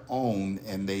on their own,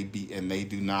 and they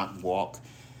do not walk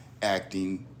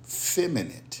acting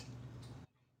feminine.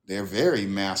 They're very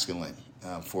masculine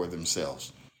for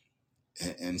themselves.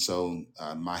 And so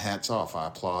my hat's off. I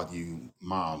applaud you,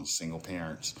 moms, single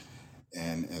parents,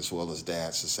 and as well as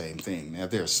dads, the same thing. Now,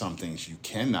 there are some things you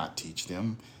cannot teach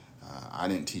them. I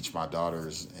didn't teach my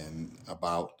daughters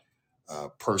about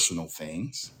personal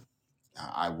things.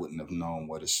 I wouldn't have known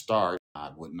where to start.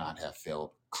 I would not have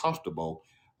felt comfortable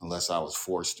unless I was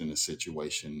forced in a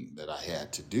situation that I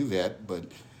had to do that. But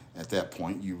at that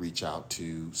point, you reach out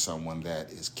to someone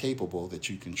that is capable, that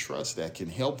you can trust, that can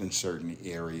help in certain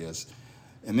areas.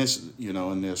 And this,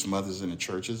 and there's mothers in the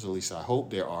churches, at least I hope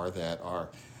there are, that are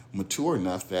mature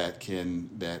enough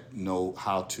that know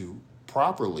how to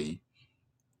properly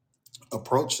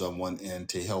approach someone and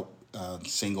to help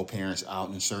single parents out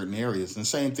in certain areas. And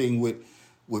same thing with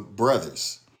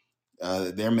brothers.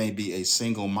 There may be a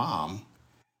single mom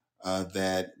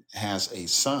that has a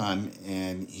son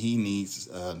and he needs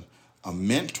a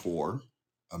mentor,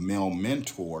 a male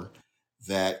mentor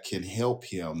that can help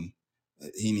him.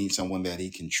 He needs someone that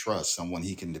he can trust, someone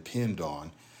he can depend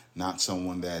on, not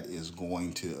someone that is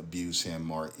going to abuse him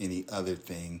or any other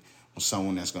thing, or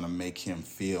someone that's going to make him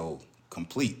feel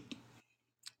complete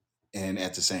and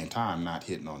at the same time not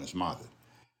hitting on his mother.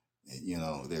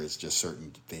 There's just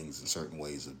certain things and certain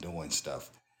ways of doing stuff.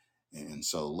 And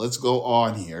so let's go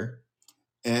on here.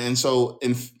 And so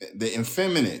the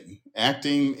effeminate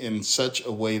acting in such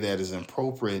a way that is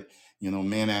inappropriate,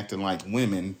 men acting like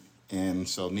women. And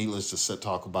so needless to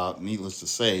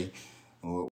say,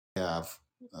 we have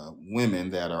women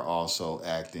that are also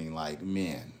acting like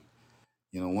men.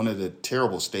 One of the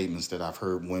terrible statements that I've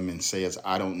heard women say is,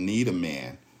 I don't need a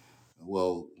man.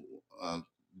 Well, uh,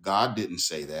 God didn't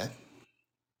say that.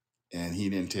 And he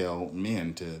didn't tell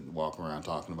men to walk around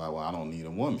talking about, well, I don't need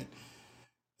a woman.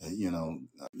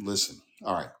 Listen.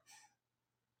 All right.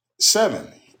 7,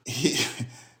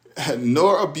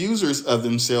 nor abusers of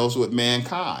themselves with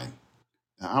mankind.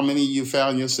 Now, how many of you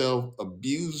found yourself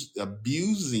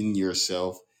abusing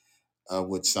yourself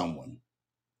with someone?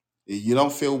 You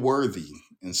don't feel worthy,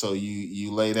 and so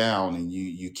you lay down and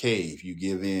you cave, you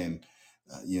give in,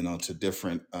 to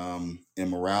different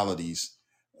immoralities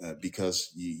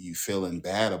because you feeling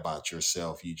bad about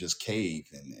yourself. You just cave,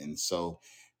 and so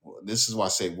this is why I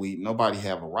say nobody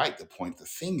have a right to point the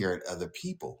finger at other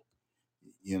people.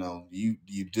 You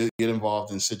do get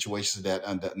involved in situations that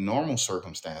under normal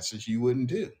circumstances you wouldn't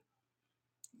do.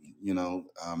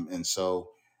 And so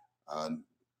uh,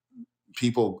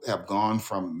 people have gone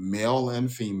from male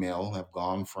and female have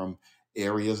gone from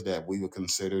areas that we would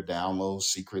consider down low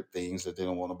secret things that they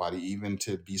don't want nobody even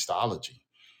to beastology.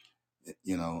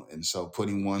 And so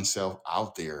putting oneself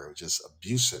out there, just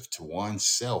abusive to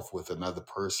oneself with another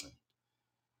person.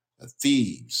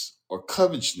 Thieves or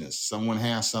covetousness. Someone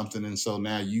has something, and so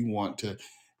now you want it.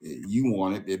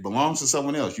 It belongs to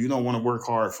someone else. You don't want to work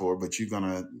hard for it, but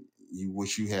you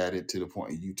wish you had it, to the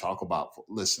point you talk about.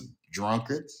 Listen,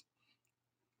 drunkards,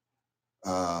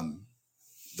 um,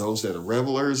 those that are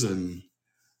revelers, and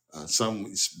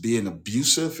some being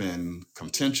abusive and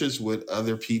contentious with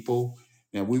other people.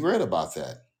 And we read about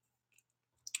that.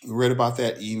 We read about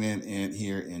that even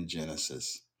here in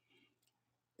Genesis.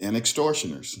 And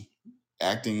extortioners,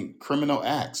 acting criminal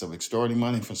acts of extorting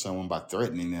money from someone by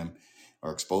threatening them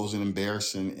or exposing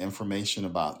embarrassing information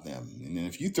about them. And then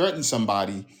if you threaten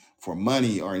somebody for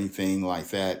money or anything like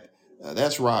that,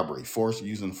 that's robbery.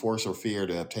 Using force or fear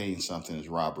to obtain something is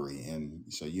robbery. And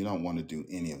so you don't want to do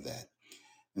any of that.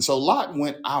 And so Lot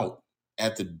went out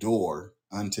at the door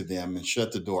unto them and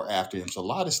shut the door after him. So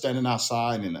Lot is standing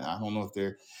outside, and I don't know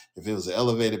if it was an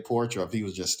elevated porch or if he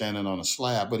was just standing on a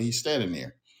slab, but he's standing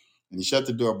there. And he shut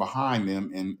the door behind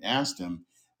them and asked them,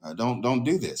 don't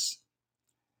do this.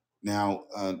 Now,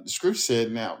 the scripture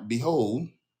said, now, behold,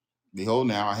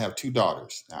 now I have 2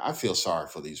 daughters. Now, I feel sorry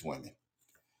for these women.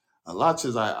 Lot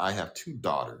says, I have 2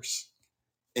 daughters.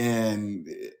 And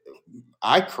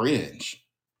I cringe.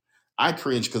 I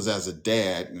cringe because as a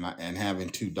dad and having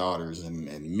 2 daughters and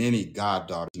many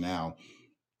goddaughters now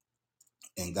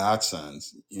and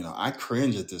godsons, I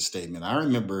cringe at this statement. I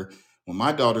remember when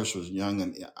my daughters was young,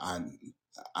 and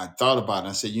I thought about it, and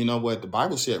I said, you know what? The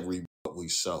Bible said, reap what we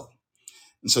sow.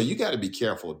 And so you got to be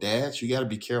careful. Dads, you got to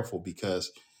be careful,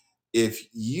 because if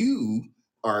you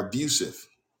are abusive,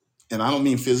 and I don't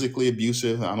mean physically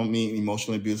abusive, I don't mean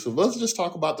emotionally abusive. Let's just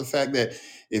talk about the fact that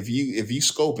if you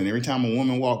scoping every time a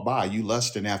woman walk by, you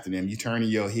lusting after them, you turning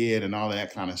your head and all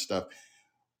that kind of stuff.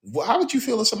 How would you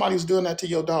feel if somebody was doing that to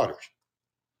your daughters?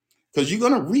 Because you're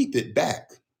gonna reap it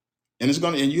back, and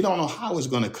and you don't know how it's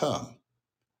gonna come.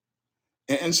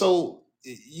 And so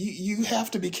you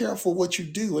have to be careful what you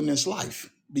do in this life,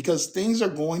 because things are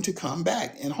going to come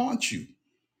back and haunt you.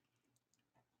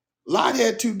 Lot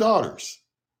had 2 daughters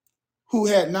who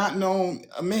had not known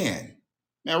a man.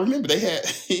 Now remember, they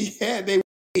were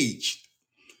aged,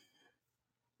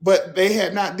 but they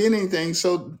had not did anything.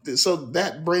 So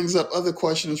that brings up other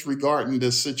questions regarding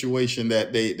the situation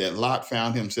that Lot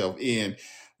found himself in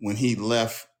when he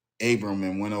left Abram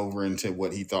and went over into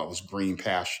what he thought was green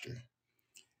pasture.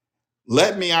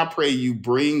 Let me, I pray you,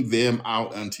 bring them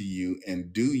out unto you,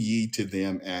 and do ye to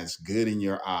them as good in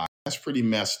your eyes. That's pretty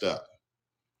messed up.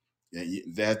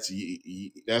 Yeah,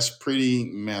 that's pretty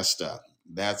messed up.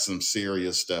 That's some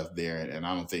serious stuff there, and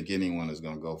I don't think anyone is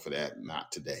going to go for that.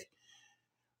 Not today.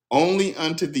 Only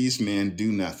unto these men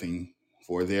do nothing,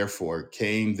 for therefore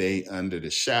came they under the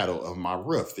shadow of my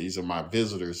roof. These are my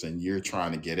visitors, and you're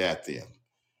trying to get at them.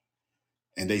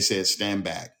 And they said, stand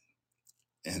back.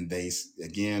 And they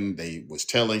was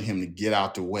telling him to get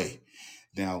out the way.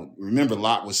 Now, remember,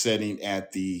 Lot was sitting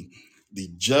at the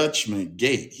judgment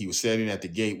gate. He was sitting at the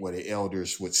gate where the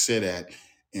elders would sit at,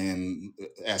 and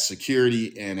as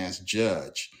security and as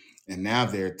judge. And now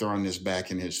they're throwing this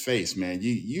back in his face, man.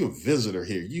 You a visitor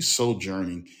here. You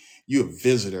sojourning. You a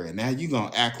visitor, and now you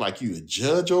gonna act like you a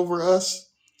judge over us?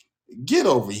 Get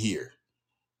over here.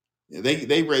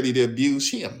 They ready to abuse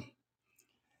him.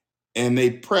 And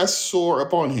they pressed sore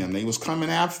upon him. They was coming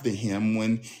after him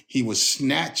when he was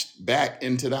snatched back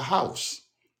into the house.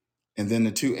 And then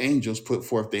the two angels put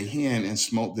forth their hand and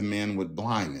smote the men with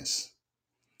blindness.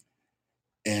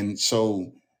 And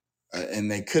so,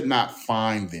 and they could not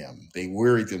find them. They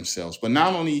wearied themselves. But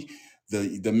not only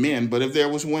the men, but if there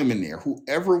was women there,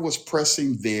 whoever was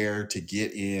pressing there to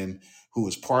get in, who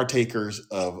was partakers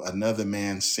of another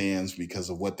man's sins because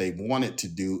of what they wanted to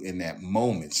do in that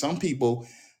moment. Some people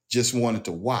just wanted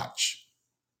to watch.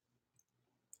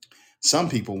 Some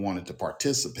people wanted to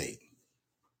participate.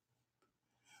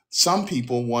 Some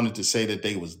people wanted to say that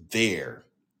they was there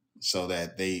so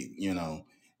that they,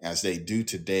 as they do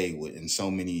today in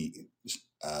so many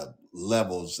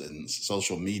levels in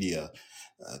social media,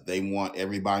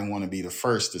 everybody want to be the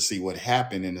first to see what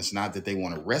happened. And it's not that they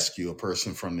want to rescue a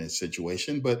person from this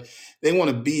situation, but they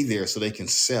want to be there so they can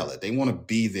sell it. They want to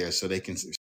be there so they can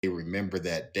remember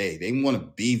that day. They want to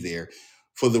be there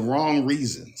for the wrong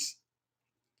reasons.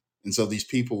 And so these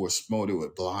people were smote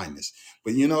with blindness.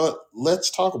 But you know what?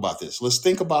 Let's talk about this. Let's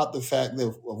think about the fact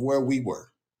of where we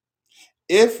were.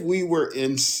 If we were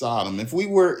in Sodom, if we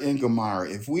were in Gomorrah,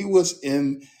 if we was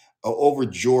in over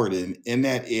Jordan in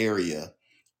that area,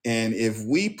 and if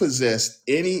we possessed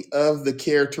any of the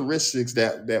characteristics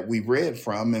that we read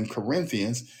from in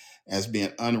Corinthians as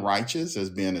being unrighteous, as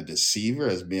being a deceiver,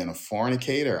 as being a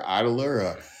fornicator,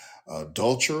 idler,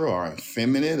 adulterer, or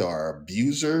effeminate, or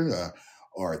abuser,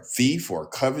 or a thief, or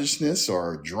covetousness,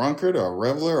 or a drunkard, or a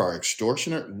reveler, or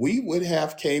extortioner, we would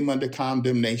have came under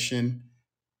condemnation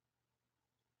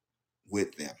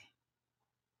with them.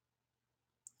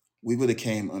 We would have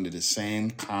came under the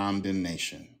same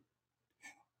condemnation.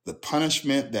 The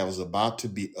punishment that was about to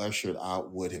be ushered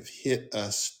out would have hit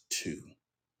us too.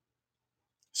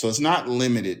 So it's not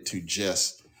limited to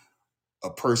just a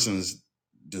person's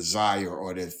desire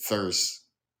or their thirst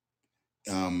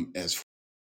as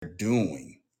for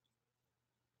doing.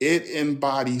 It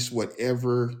embodies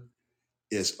whatever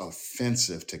is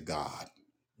offensive to God,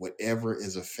 whatever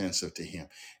is offensive to him.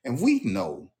 And we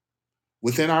know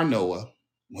within our Noah,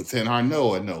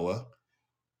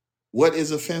 what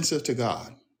is offensive to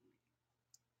God.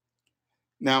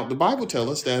 Now, the Bible tells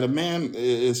us that a man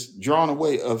is drawn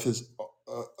away of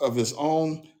his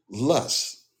own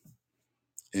lust.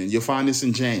 And you'll find this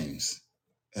in James,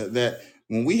 that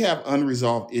when we have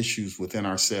unresolved issues within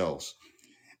ourselves,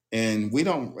 and we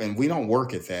don't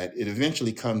work at that, it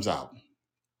eventually comes out,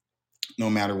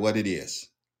 no matter what it is.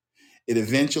 It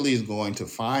eventually is going to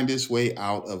find its way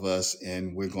out of us,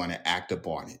 and we're going to act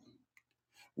upon it.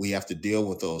 We have to deal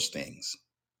with those things.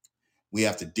 We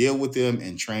have to deal with them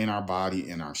and train our body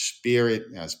and our spirit.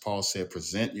 As Paul said,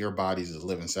 present your bodies as a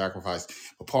living sacrifice.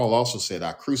 But Paul also said,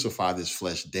 I crucify this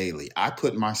flesh daily. I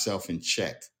put myself in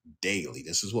check daily.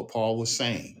 This is what Paul was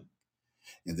saying.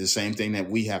 And the same thing that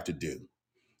we have to do.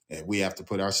 That we have to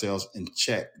put ourselves in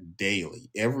check daily.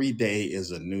 Every day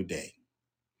is a new day.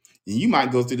 And you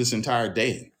might go through this entire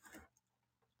day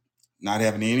not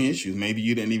having any issues. Maybe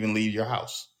you didn't even leave your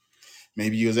house.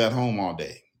 Maybe you was at home all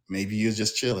day. Maybe you was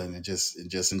just chilling and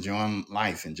just enjoying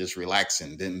life and just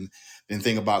relaxing. Didn't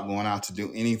think about going out to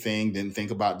do anything. Didn't think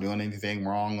about doing anything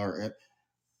wrong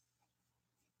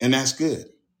and that's good.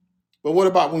 But what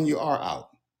about when you are out?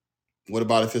 What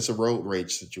about if it's a road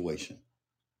rage situation?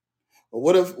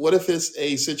 What if it's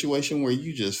a situation where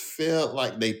you just felt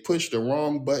like they pushed the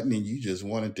wrong button and you just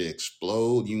wanted to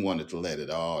explode? You wanted to let it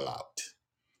all out.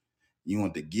 You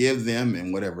want to give them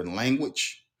in whatever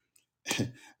language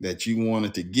that you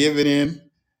wanted to give it in,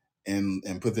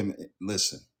 and put them.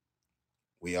 Listen,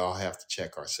 we all have to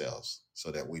check ourselves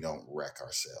so that we don't wreck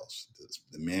ourselves.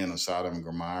 The men of Sodom and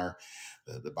Gomorrah,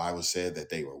 the Bible said that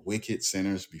they were wicked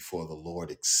sinners before the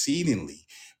Lord exceedingly,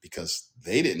 because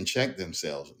they didn't check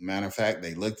themselves. Matter of fact,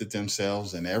 they looked at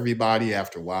themselves, and everybody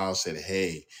after a while said,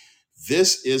 hey,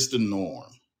 this is the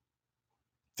norm.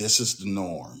 This is the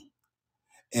norm.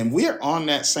 And we're on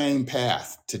that same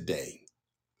path today,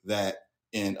 that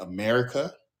in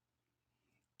America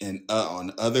and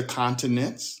on other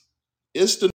continents,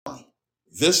 it's the norm.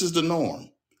 This is the norm.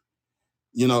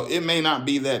 It may not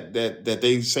be that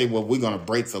they say, well, we're going to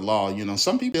break the law.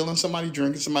 Some people and somebody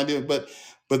drinking, somebody doing, but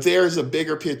there's a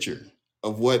bigger picture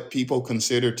of what people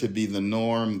consider to be the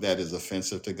norm that is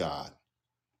offensive to God.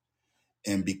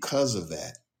 And because of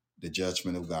that, the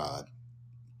judgment of God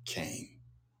came.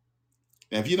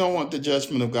 Now, if you don't want the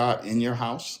judgment of God in your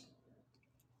house,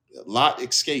 Lot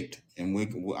escaped. And I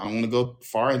don't want to go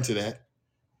far into that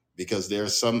because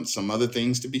there's some other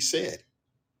things to be said.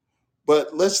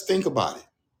 But let's think about it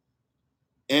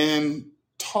and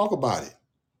talk about it.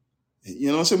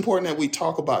 It's important that we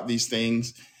talk about these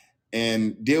things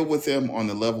and deal with them on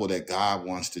the level that God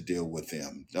wants to deal with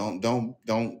them.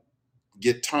 Don't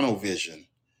get tunnel vision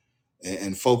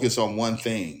and focus on one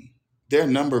thing. There are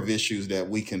a number of issues that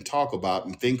we can talk about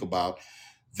and think about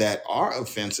that are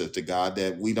offensive to God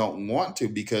that we don't want to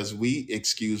because we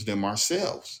excuse them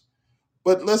ourselves.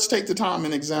 But let's take the time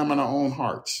and examine our own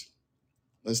hearts.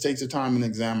 Let's take the time and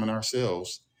examine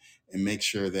ourselves and make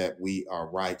sure that we are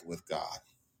right with God.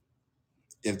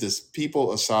 If the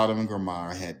people of Sodom and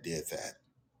Gomorrah had did that,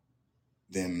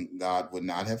 then God would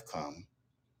not have come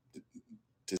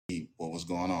to see what was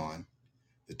going on.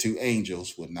 The two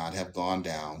angels would not have gone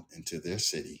down into their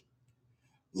city.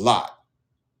 Lot,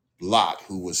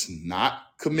 who was not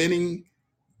committing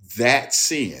that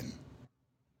sin.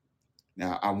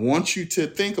 Now, I want you to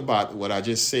think about what I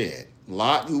just said.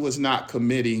 Lot, who was not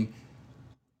committing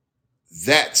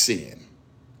that sin.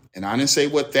 And I didn't say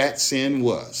what that sin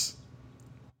was.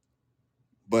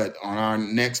 But on our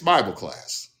next Bible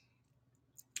class,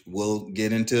 we'll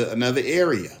get into another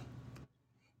area.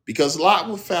 Because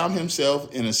Lot found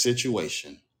himself in a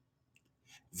situation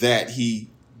that he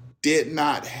did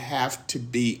not have to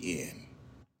be in.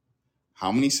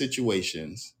 How many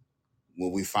situations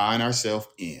will we find ourselves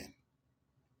in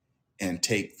and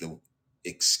take the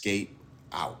escape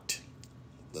out?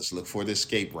 Let's look for the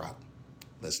escape route.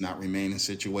 Let's not remain in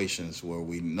situations where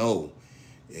we know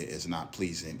it is not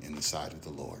pleasing in the sight of the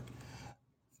Lord.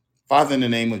 Father, in the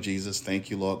name of Jesus,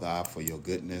 thank you, Lord God, for your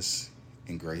goodness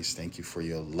and grace. Thank you for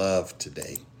your love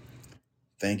today.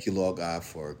 Thank you, Lord God,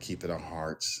 for keeping our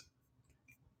hearts,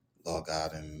 Lord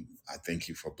God, and I thank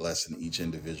you for blessing each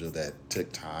individual that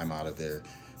took time out of their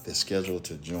schedule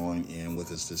to join in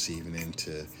with us this evening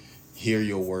to hear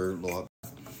your word,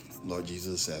 Lord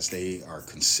Jesus, as they are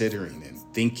considering and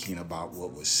thinking about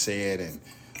what was said. And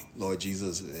Lord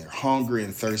Jesus, they're hungry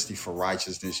and thirsty for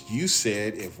righteousness. You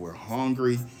said if we're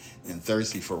hungry and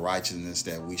thirsty for righteousness,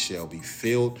 that we shall be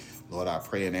filled. Lord, I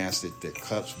pray and ask that the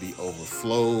cups be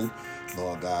overflowed.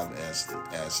 Lord God, as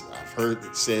I've heard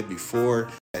it said before,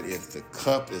 that if the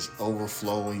cup is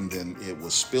overflowing, then it will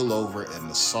spill over and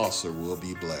the saucer will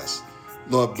be blessed.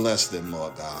 Lord, bless them,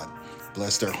 Lord God.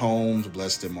 Bless their homes,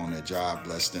 bless them on their job,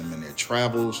 bless them in their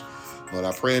travels. Lord,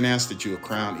 I pray and ask that you will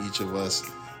crown each of us,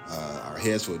 our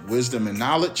heads with wisdom and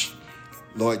knowledge.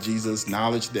 Lord Jesus,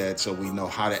 knowledge that so we know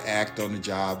how to act on the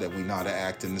job, that we know how to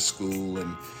act in the school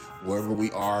and wherever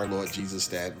we are, Lord Jesus,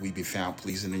 that we be found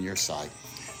pleasing in your sight.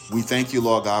 We thank you,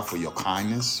 Lord God, for your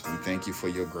kindness. We thank you for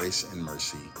your grace and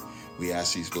mercy. We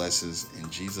ask these blessings in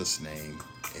Jesus' name.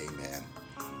 Amen.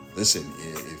 Listen,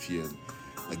 if you're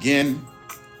looking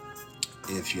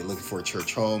for a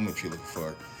church home, if you're looking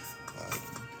for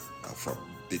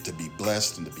to be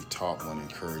blessed and to be taught, I want to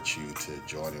encourage you to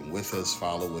join in with us,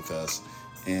 follow with us,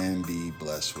 and be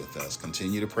blessed with us.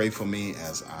 Continue to pray for me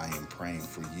as I am praying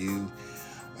for you.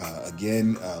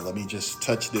 Let me just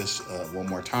touch this one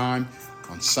more time.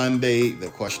 On Sunday, the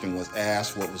question was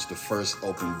asked, what was the first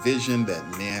open vision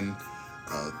that men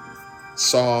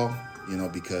saw?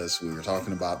 Because we were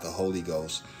talking about the Holy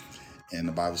Ghost. And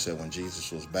the Bible said when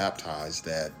Jesus was baptized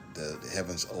that the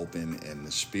heavens opened and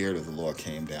the Spirit of the Lord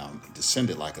came down,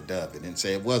 descended like a dove. It didn't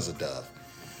say it was a dove.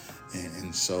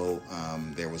 And so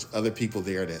there was other people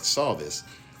there that saw this.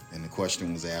 And the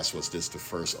question was asked, was this the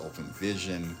first open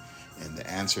vision? And the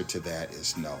answer to that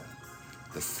is no.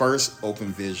 The first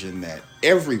open vision that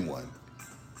everyone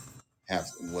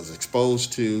was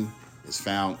exposed to is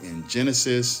found in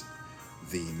Genesis,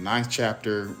 the 9th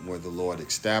chapter, where the Lord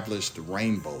established the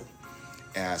rainbow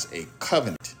as a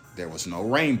covenant. There was no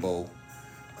rainbow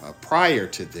prior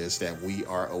to this that we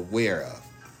are aware of.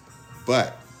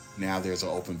 But now there's an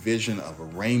open vision of a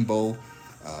rainbow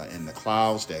in the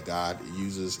clouds that God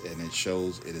uses, and it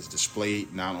shows, it is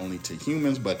displayed not only to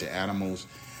humans but to animals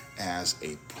as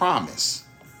a promise.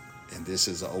 And this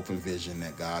is an open vision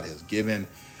that God has given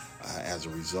as a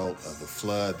result of the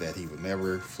flood, that he would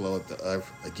never flood the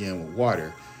earth again with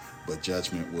water, but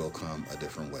judgment will come a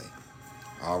different way.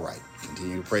 All right,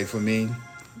 continue to pray for me.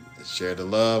 Share the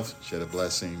love, share the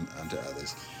blessing unto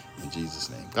others. In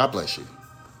Jesus' name, God bless you.